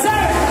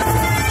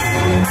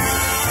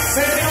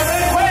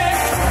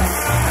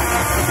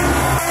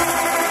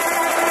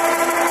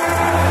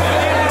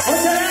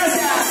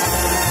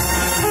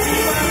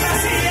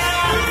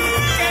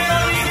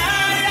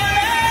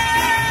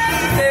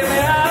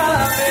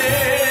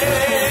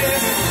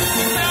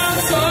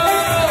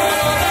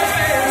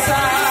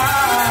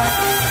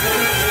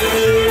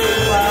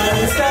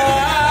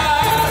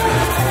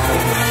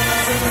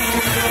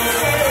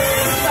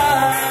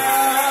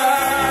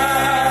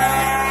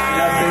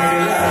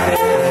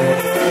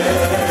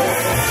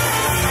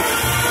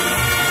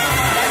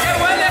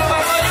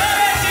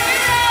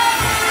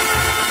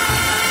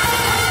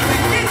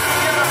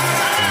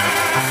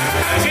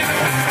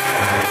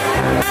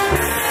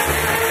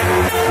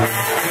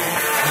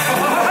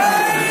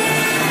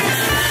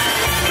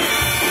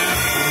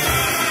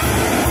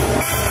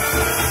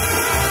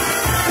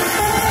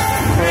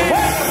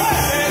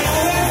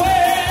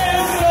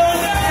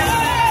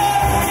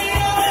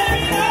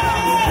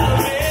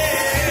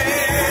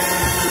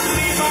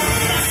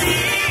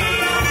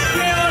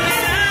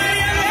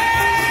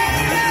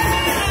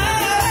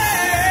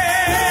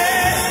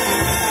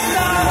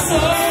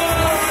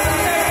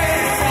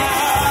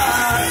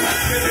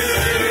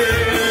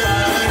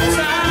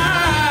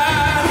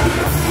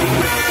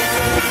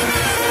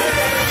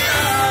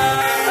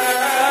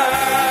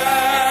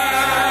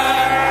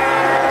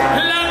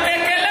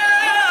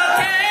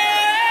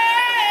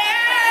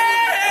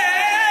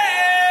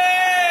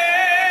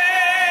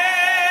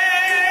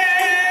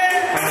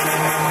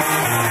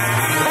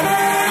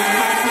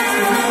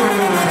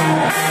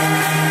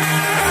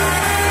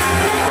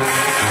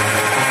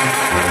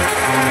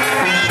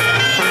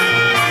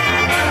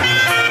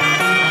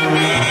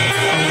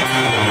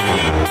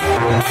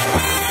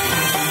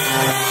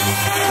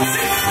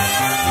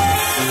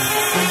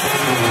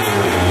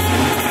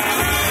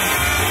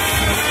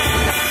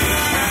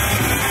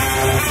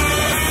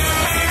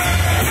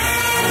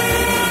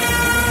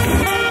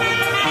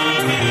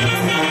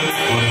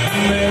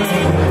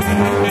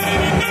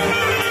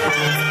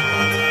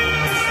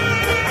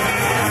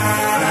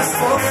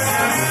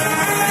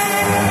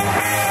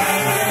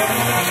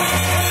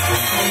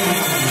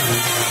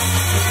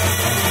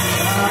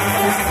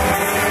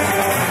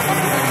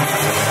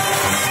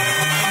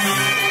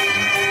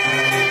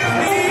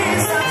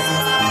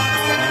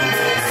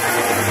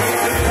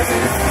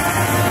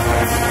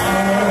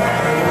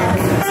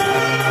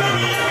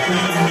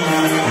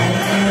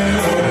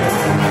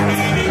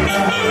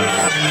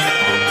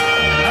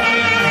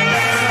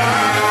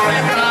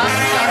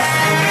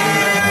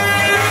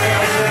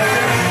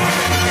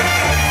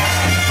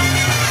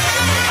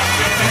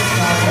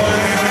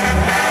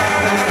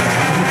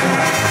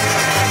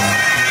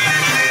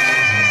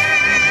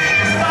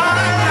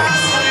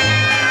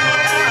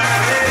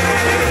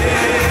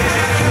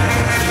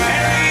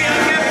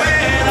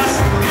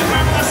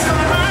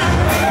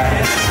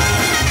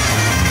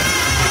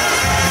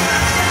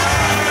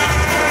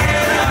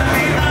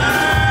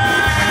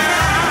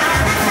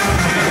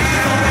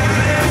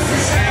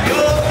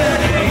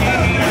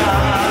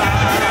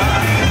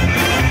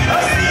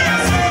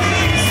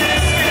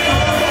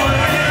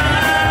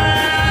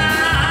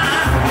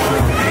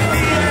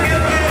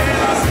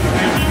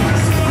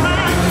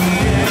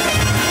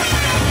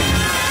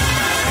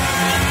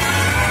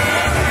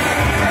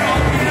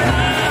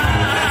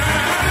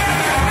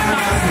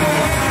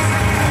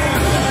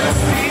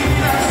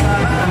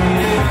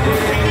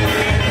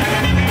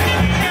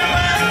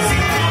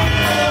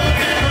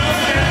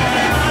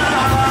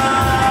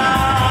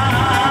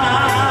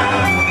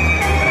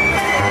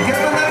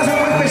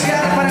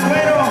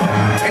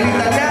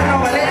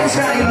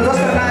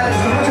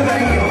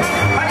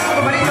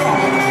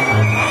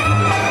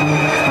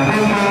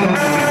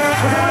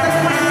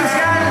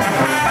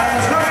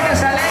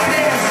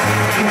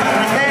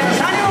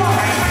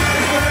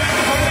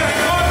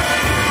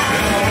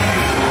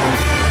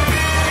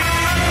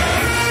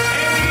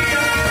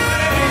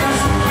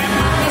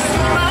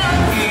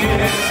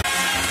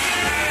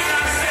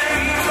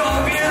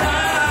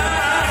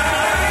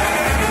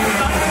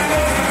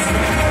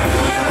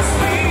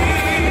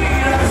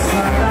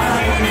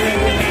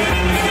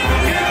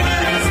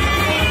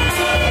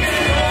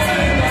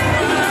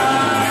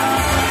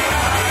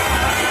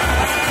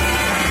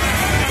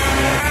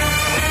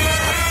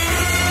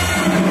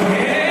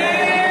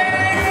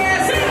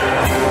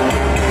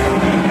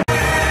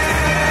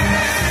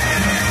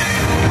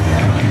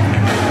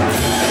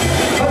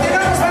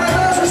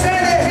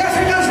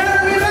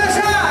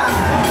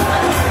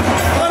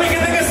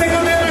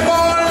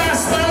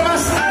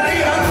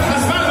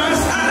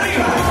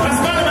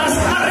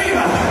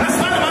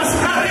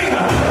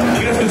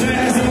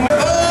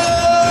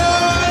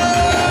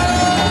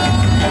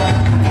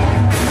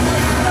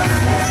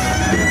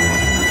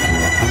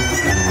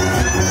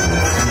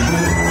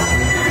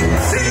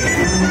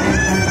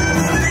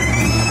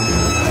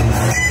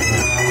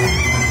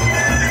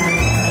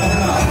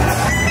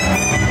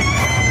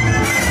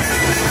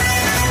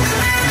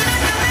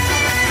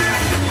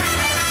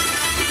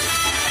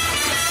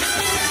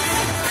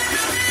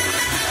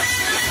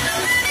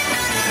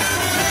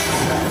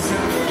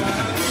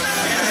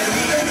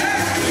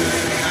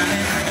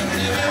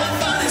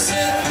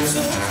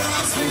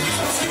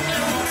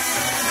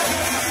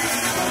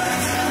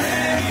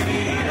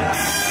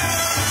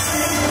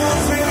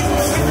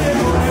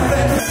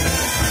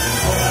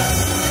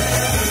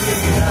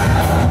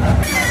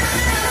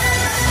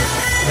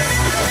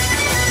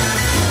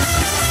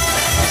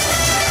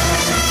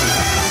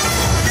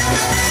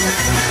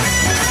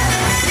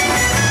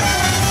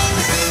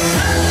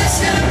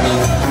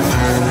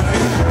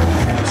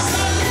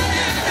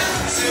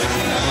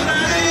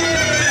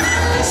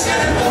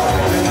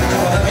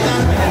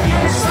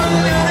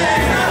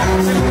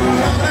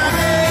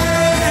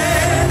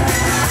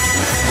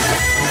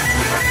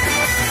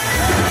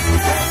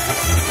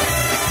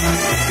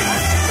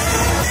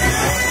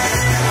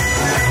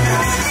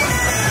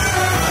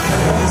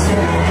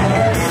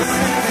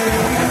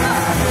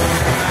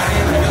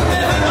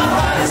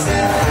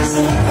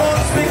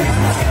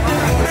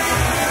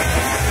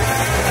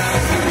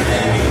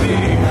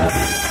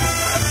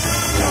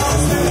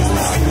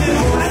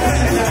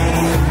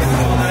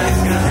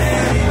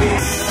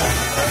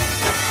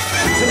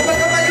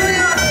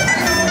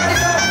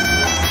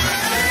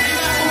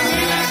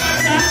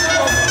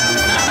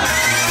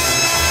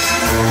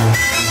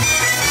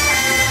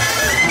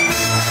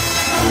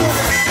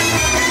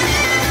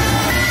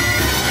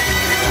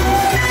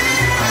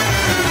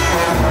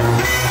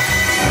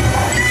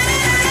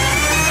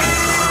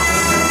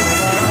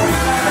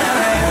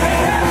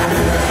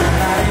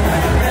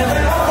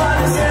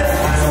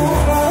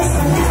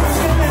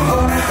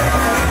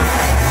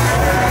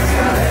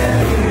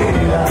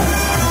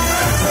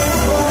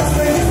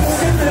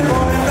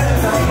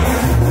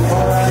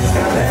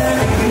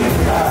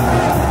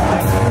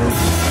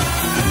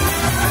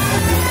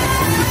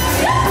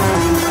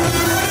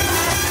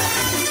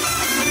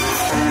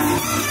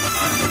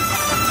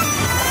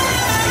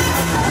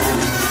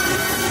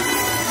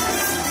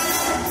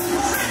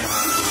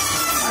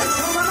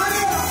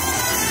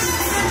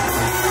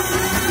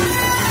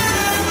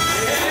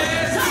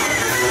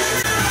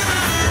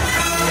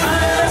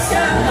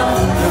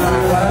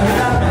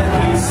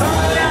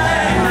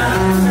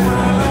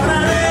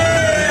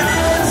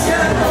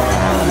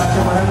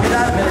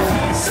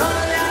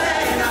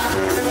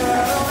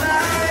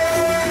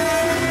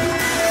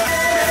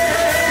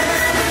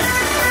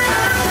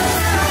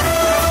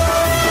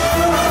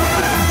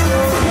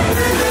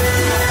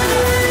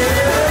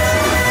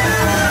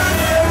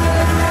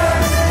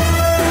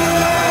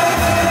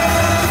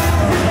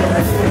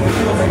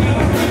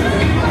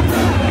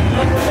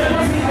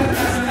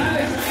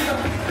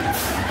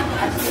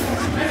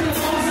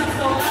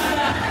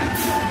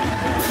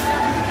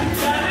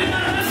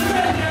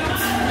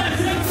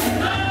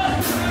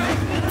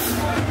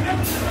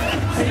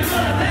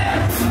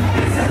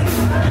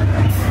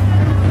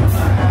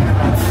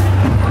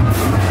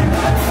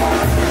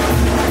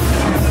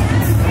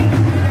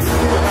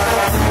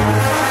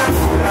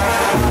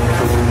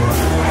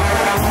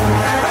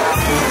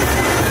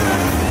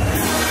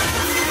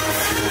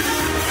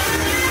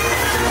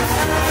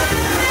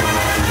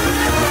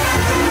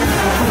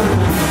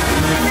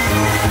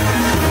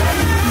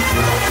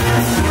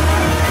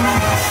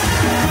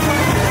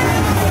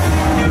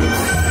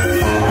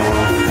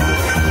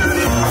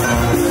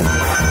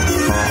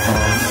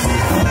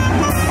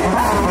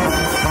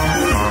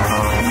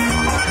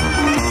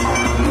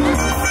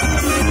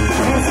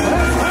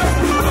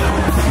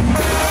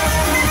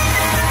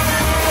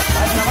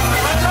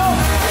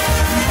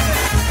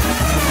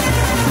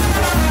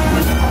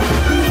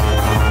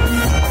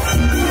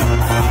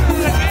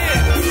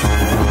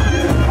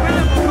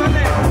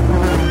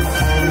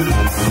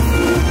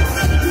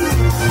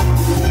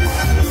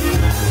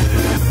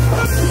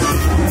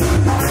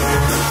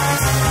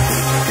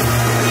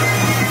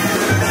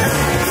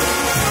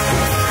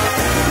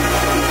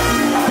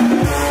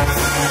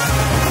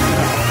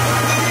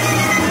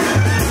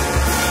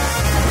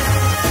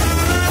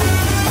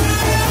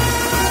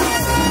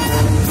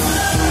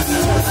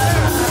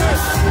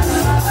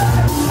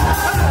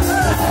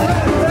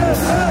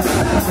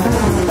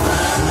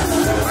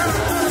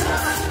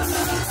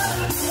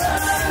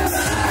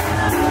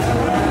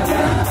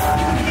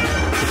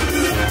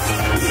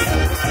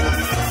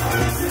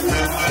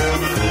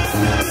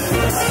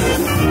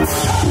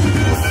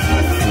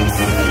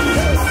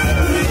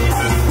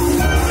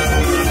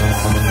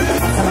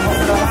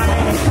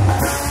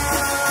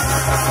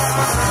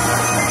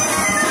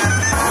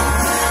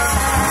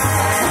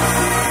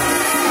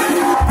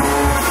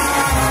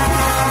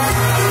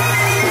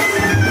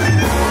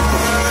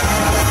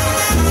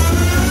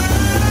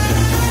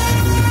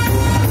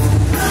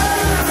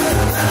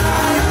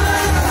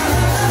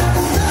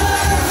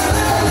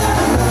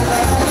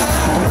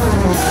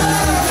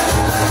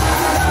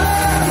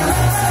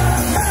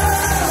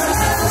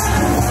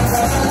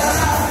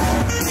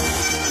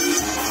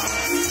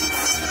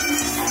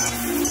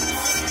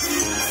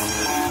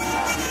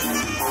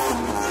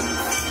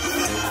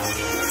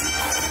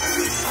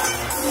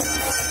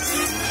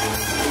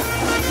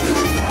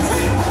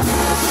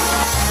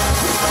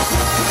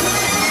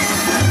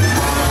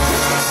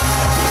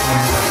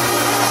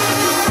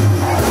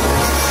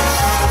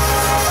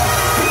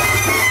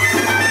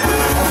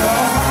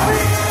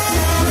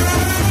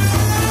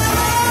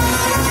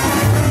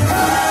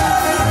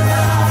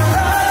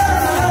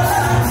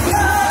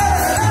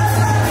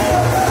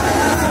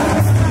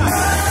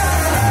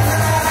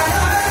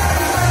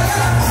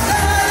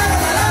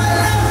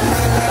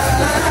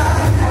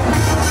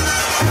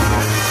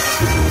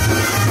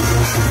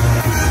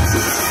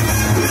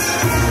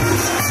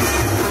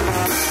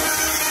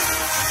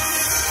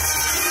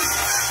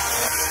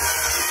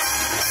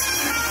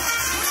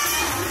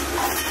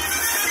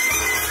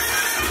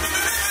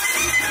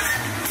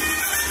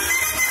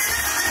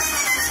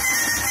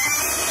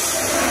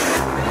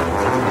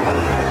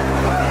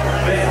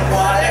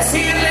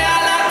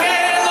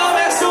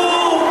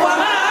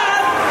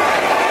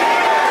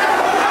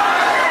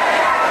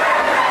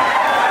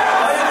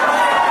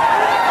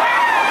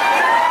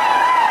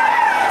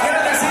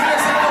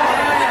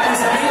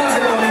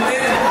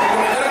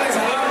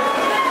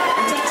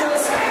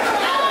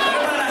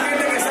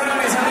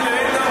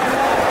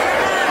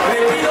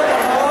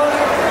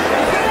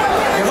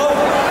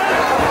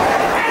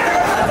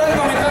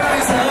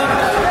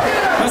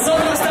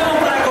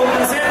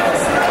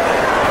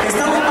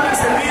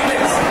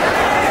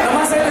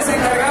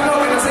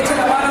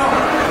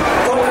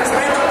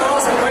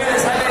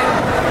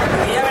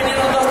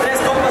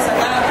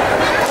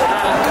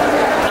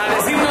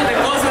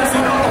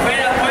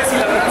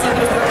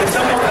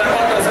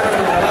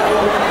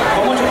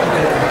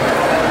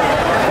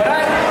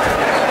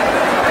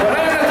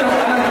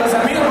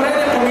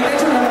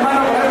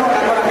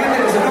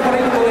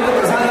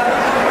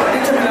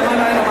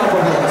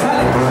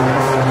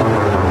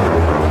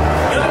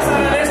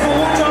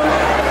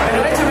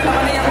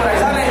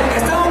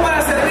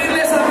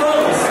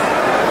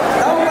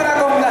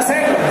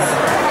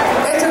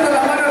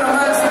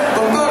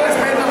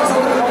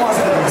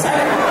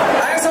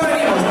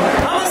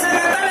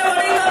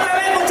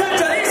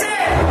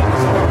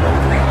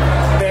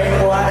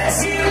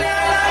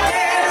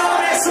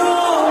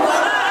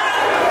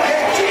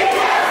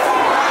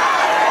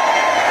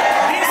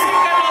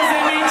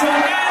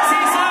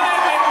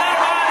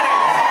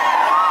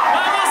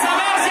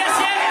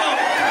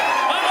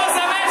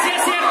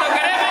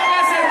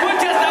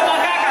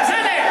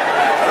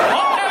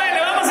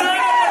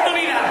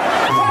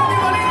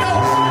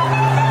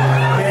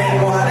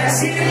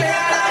decirle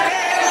a la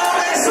que no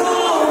me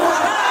supo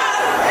amar,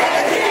 que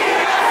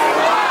chinga su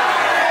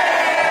madre.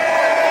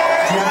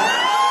 Ya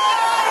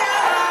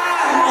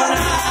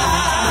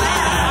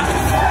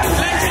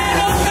Le eché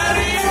los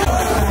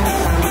carritos.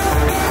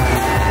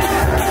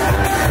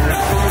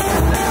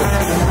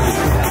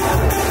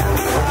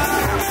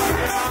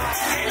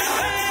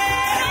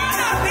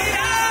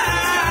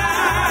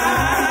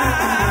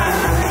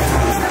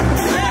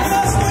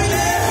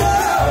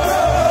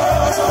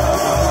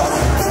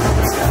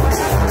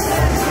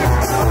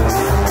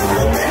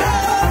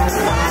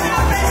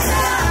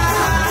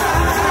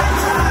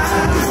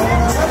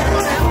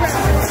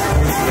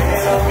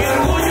 Mi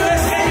orgullo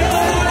es que yo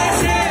no le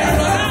sé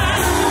rogar.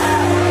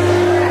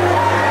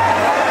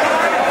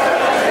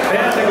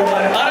 Espérate,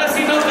 compadre. Ahora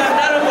sí nos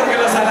cantaron porque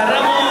los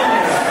agarramos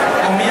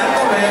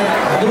comiéndome.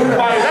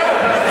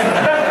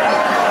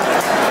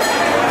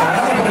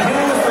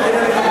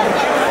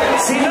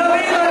 Si no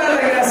vino la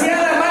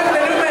desgraciada,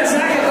 mándale un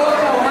mensaje,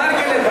 compa, o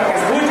márquele para que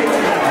escuche.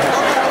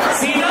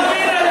 Si no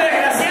vino el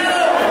desgraciado,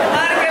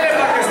 márquele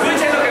para que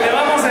escuche lo que le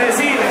vamos a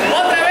decir.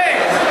 Otra vez.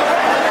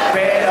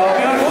 Pero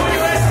mi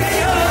orgullo es que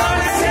yo no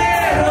le sé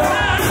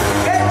robar.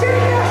 que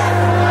chinga.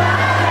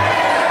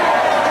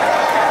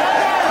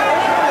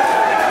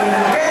 Y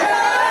que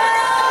no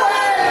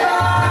vuelva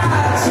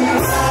a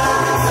chingar.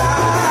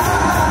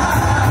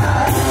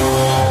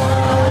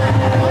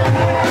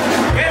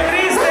 Qué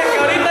triste que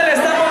ahorita le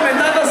estamos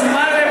mentando a su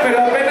madre, pero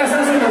apenas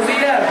hace unos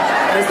días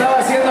le estaba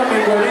haciendo a mi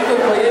pueblito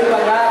por ahí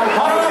pagar.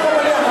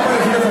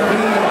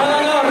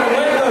 No,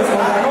 revueltos,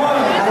 con jamón.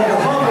 A lo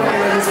mejor porque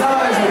me gustaba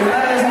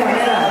desayunar de esa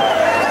manera.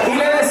 Y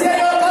le decía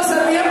yo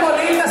cosas bien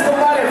bonitas,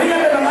 compadre.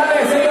 Fíjate nomás, le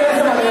decía yo de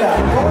esa manera.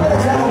 ¿Cómo le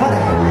decía, compadre?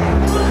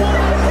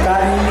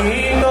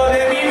 Cariñito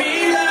de mi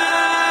vida.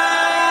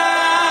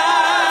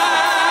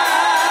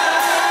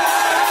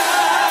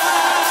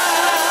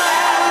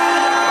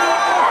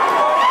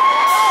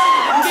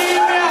 Dime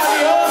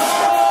adiós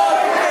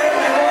porque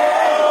me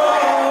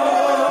voy.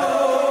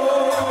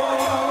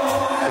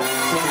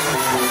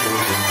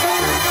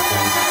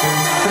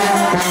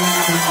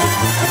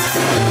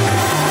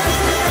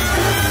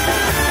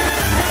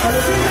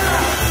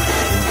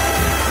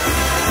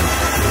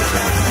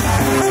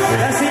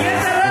 La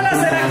siguiente rola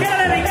se la quiero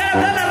dedicar a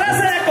toda la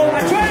raza de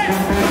Chomachuen,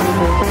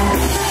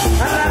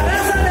 a la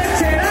raza de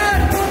Tierra,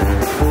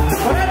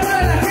 por ahí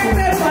para la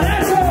gente del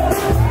Palacio,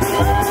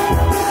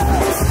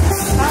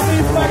 a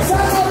mis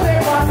paisanos de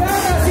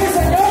Oaxaca, sí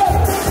señor,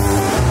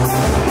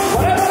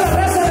 por ahí para la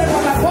raza de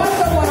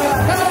Guanajuato,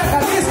 Guadalajara,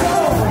 Jalisco,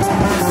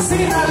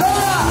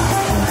 Sinaloa.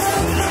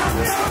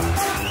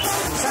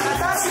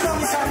 Sanatacio,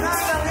 mi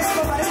sanata, mis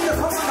compadritos,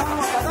 ¿cómo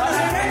no? A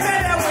la gente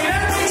de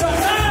Aguilar,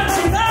 Michoacán,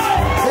 chingado.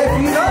 De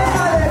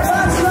Piroma, de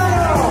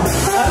Pátzcuaro.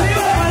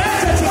 Arriba la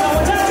derecha, chicos,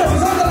 muchachos, si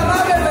son tan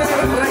amables de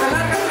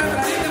regalarme una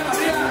entradita para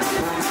arriba,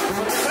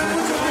 porque trae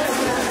mucho aire.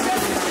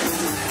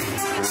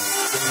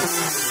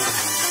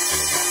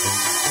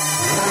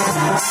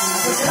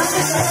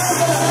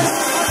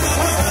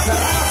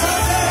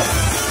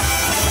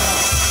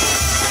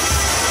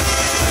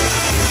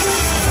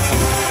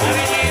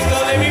 Cariñito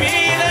de mi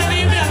vida,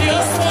 dime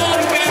adiós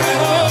porque me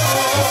voy.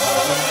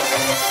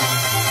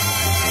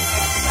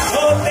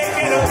 No te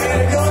quiero ver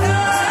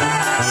llorar,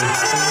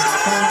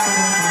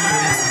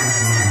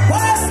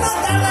 pues no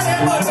tardaré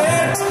en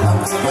volver.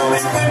 Aunque no me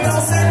encuentro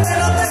ausente,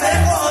 no te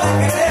dejo de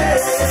querer.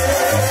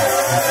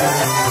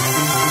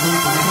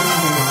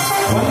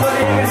 Cuando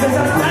llegues a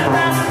esas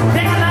plantas,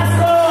 déjalas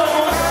como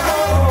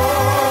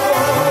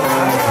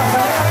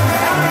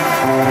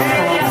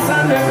ellas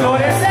han de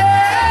florecer.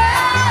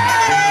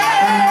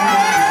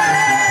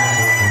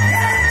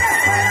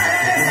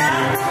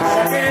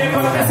 Para que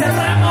cortes el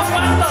ramo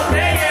cuando te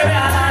lleve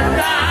al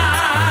altar.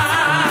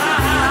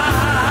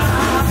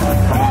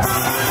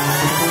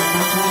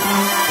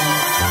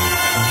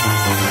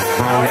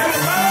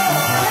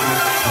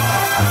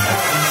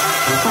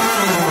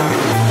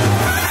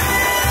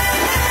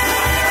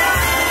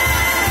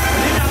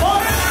 Dime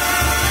amor,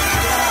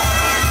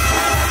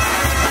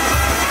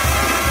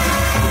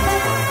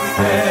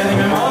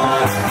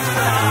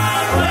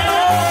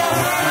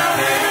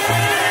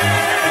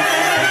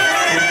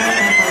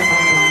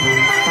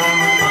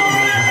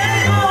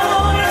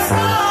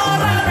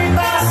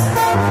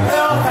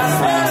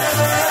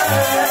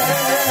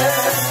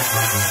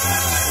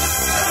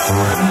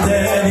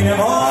 de mi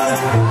amor,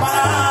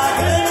 para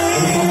que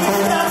mi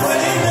vida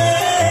pueda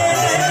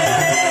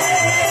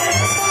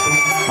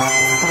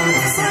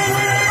ser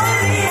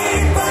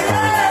bonito en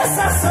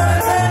esa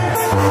suerte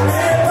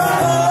de tu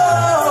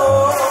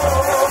amor.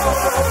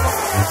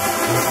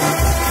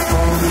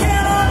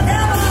 Quiero que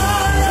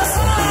vayas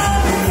a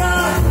mi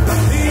casa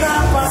y a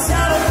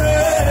pasearte.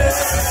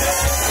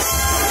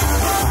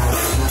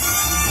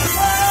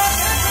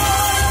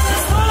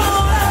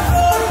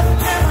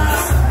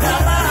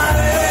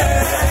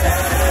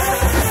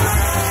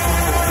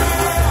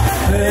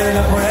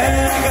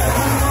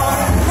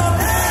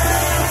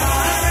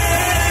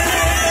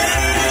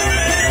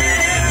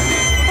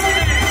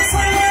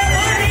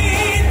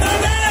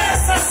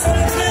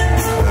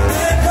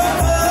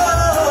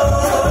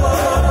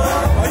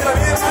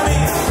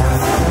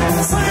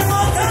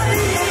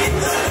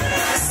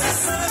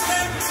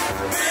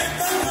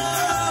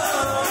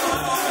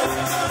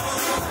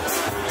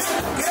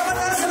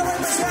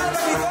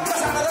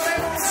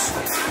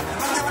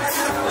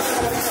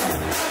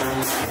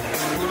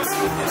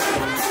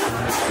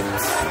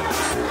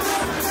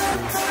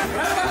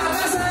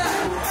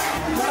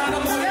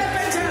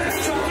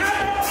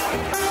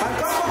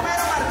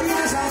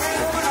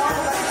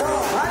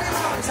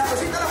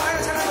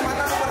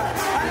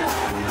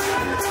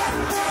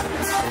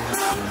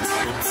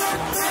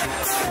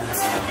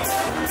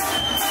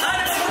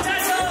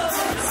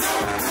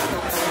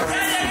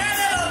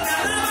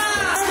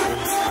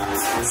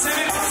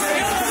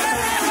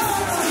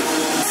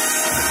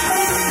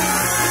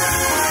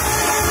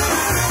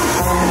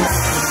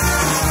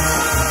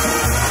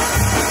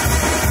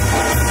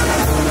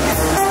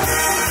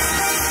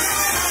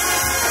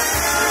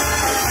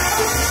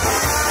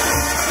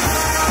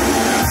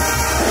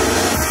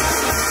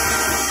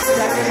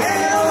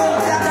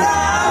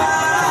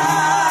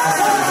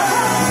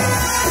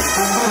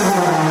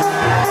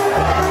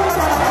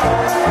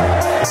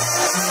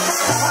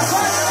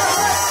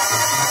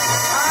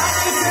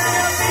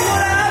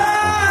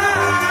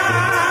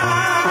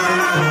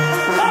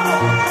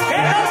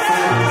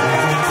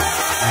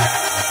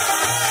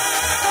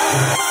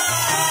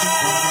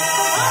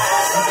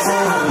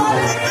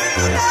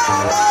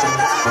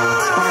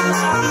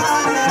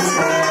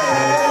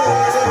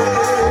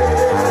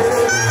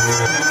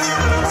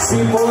 Sí,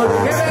 porque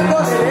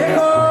vengo de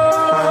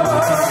lejos,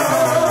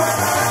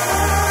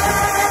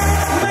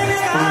 me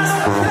llega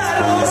la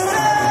luz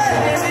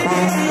de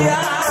mi día,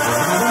 se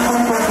me hace la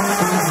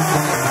esperanza,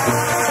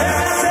 es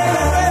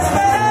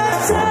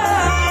más solo que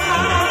la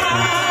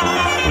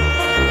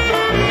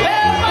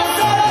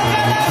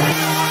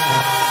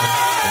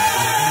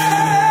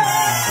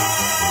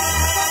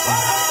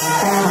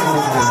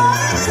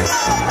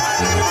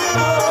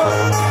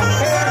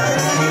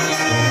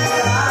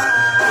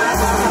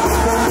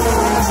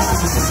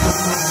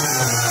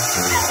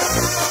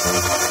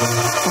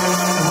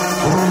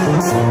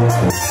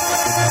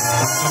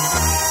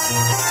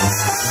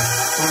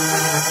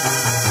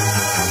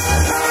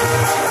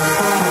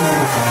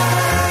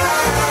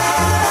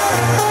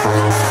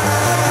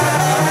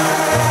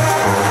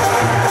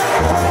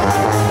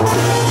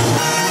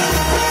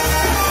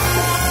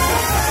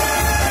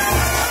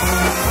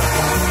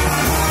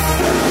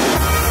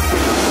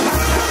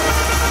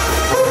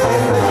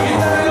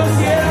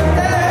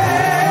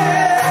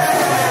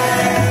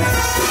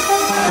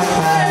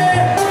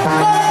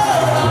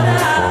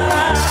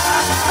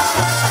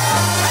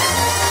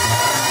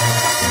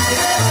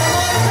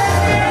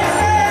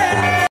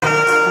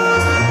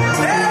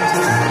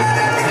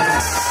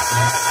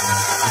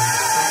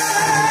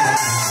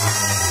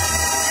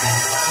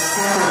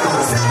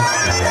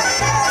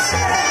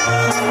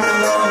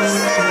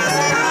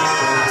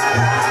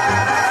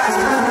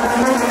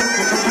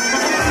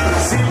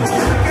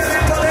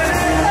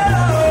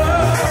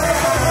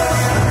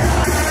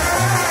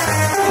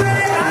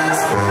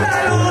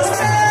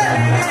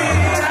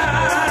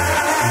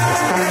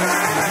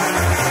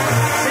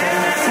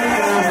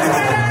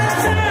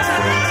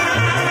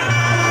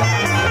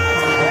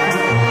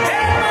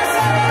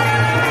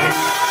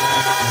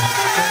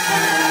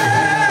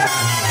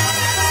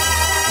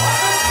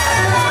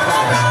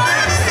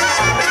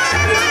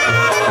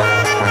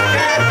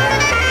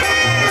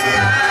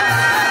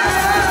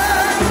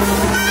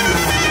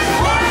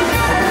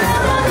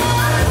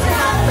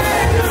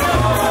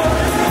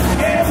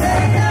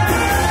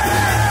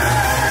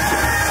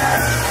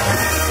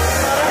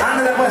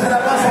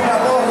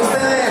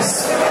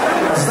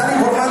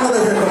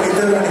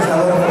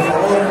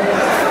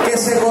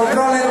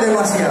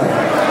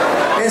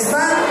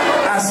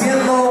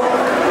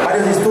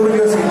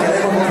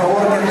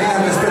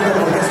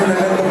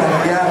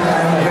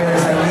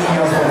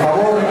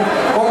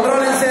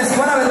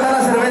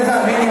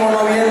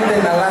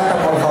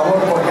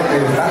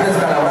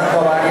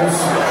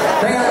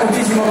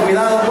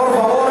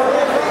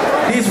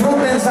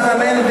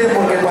sanamente,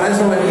 porque para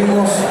eso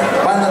venimos,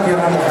 banda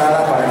Tierra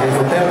Mojada, para que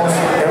disfrutemos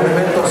de un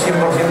evento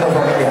 100%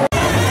 familiar.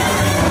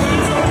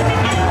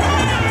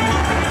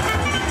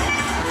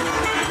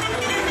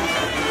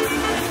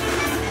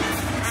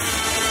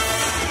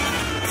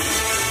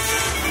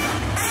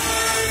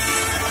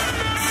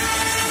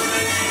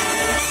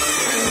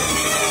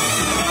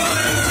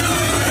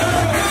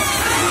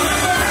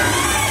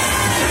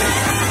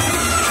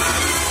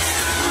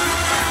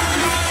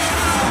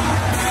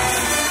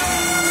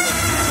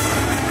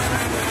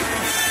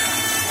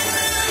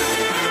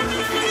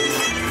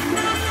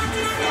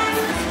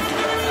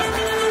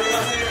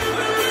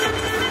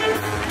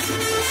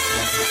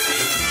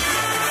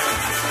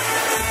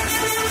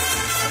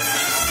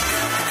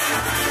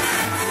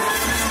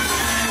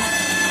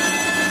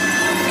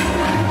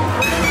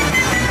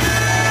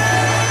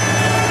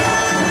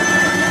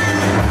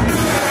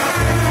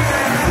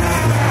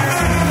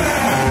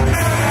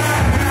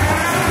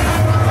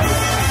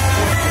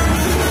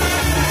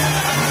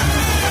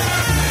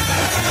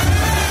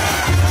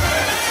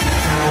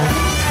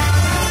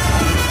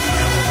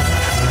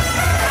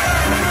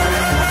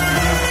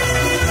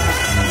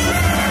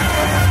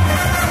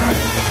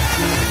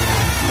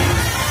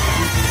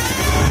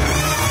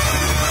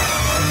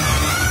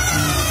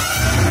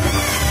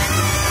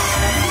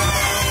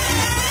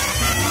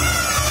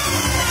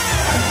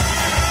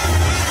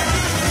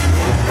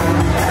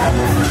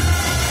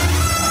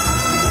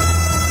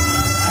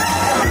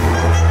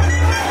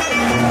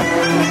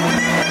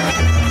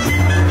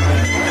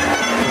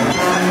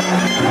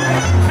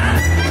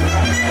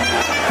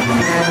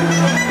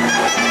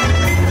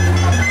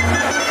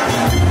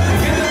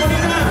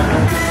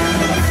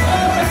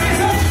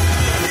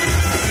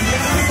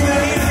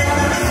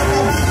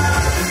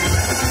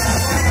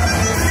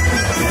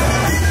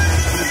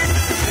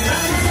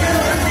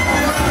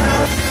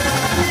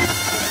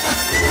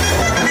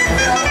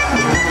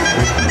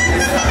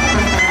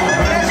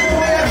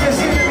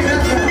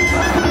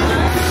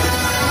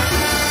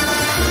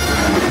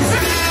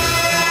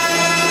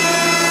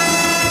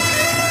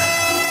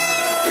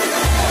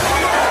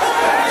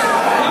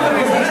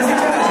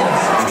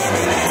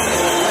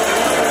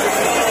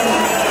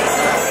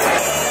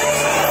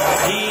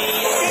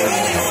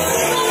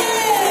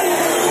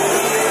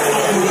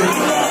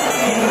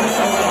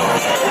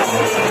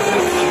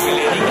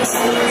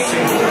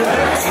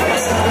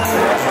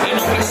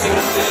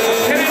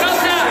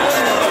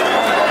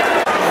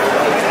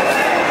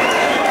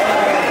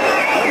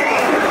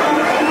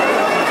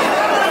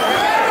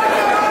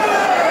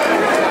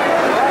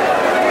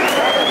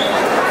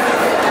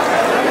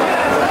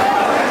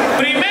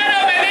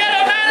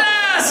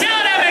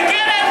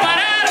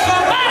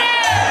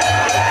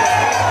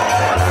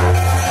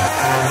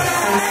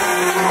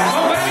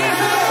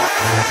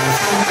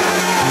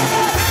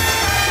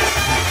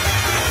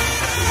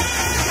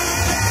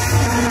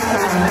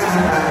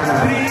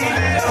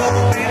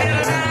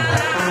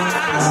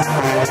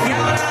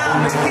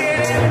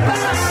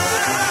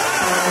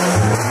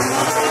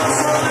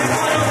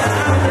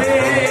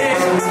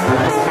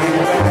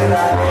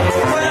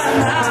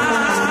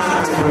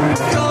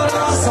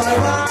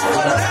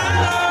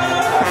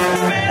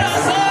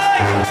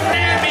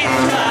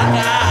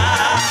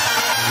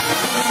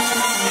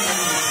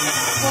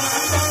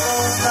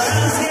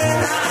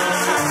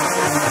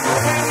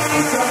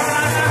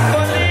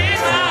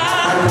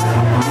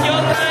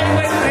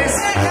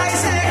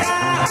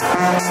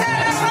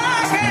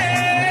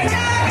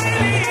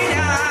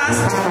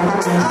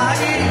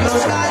 Allí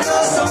los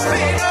gallos son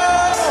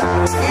finos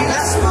y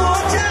las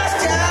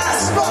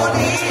muchachas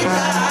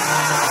bonitas.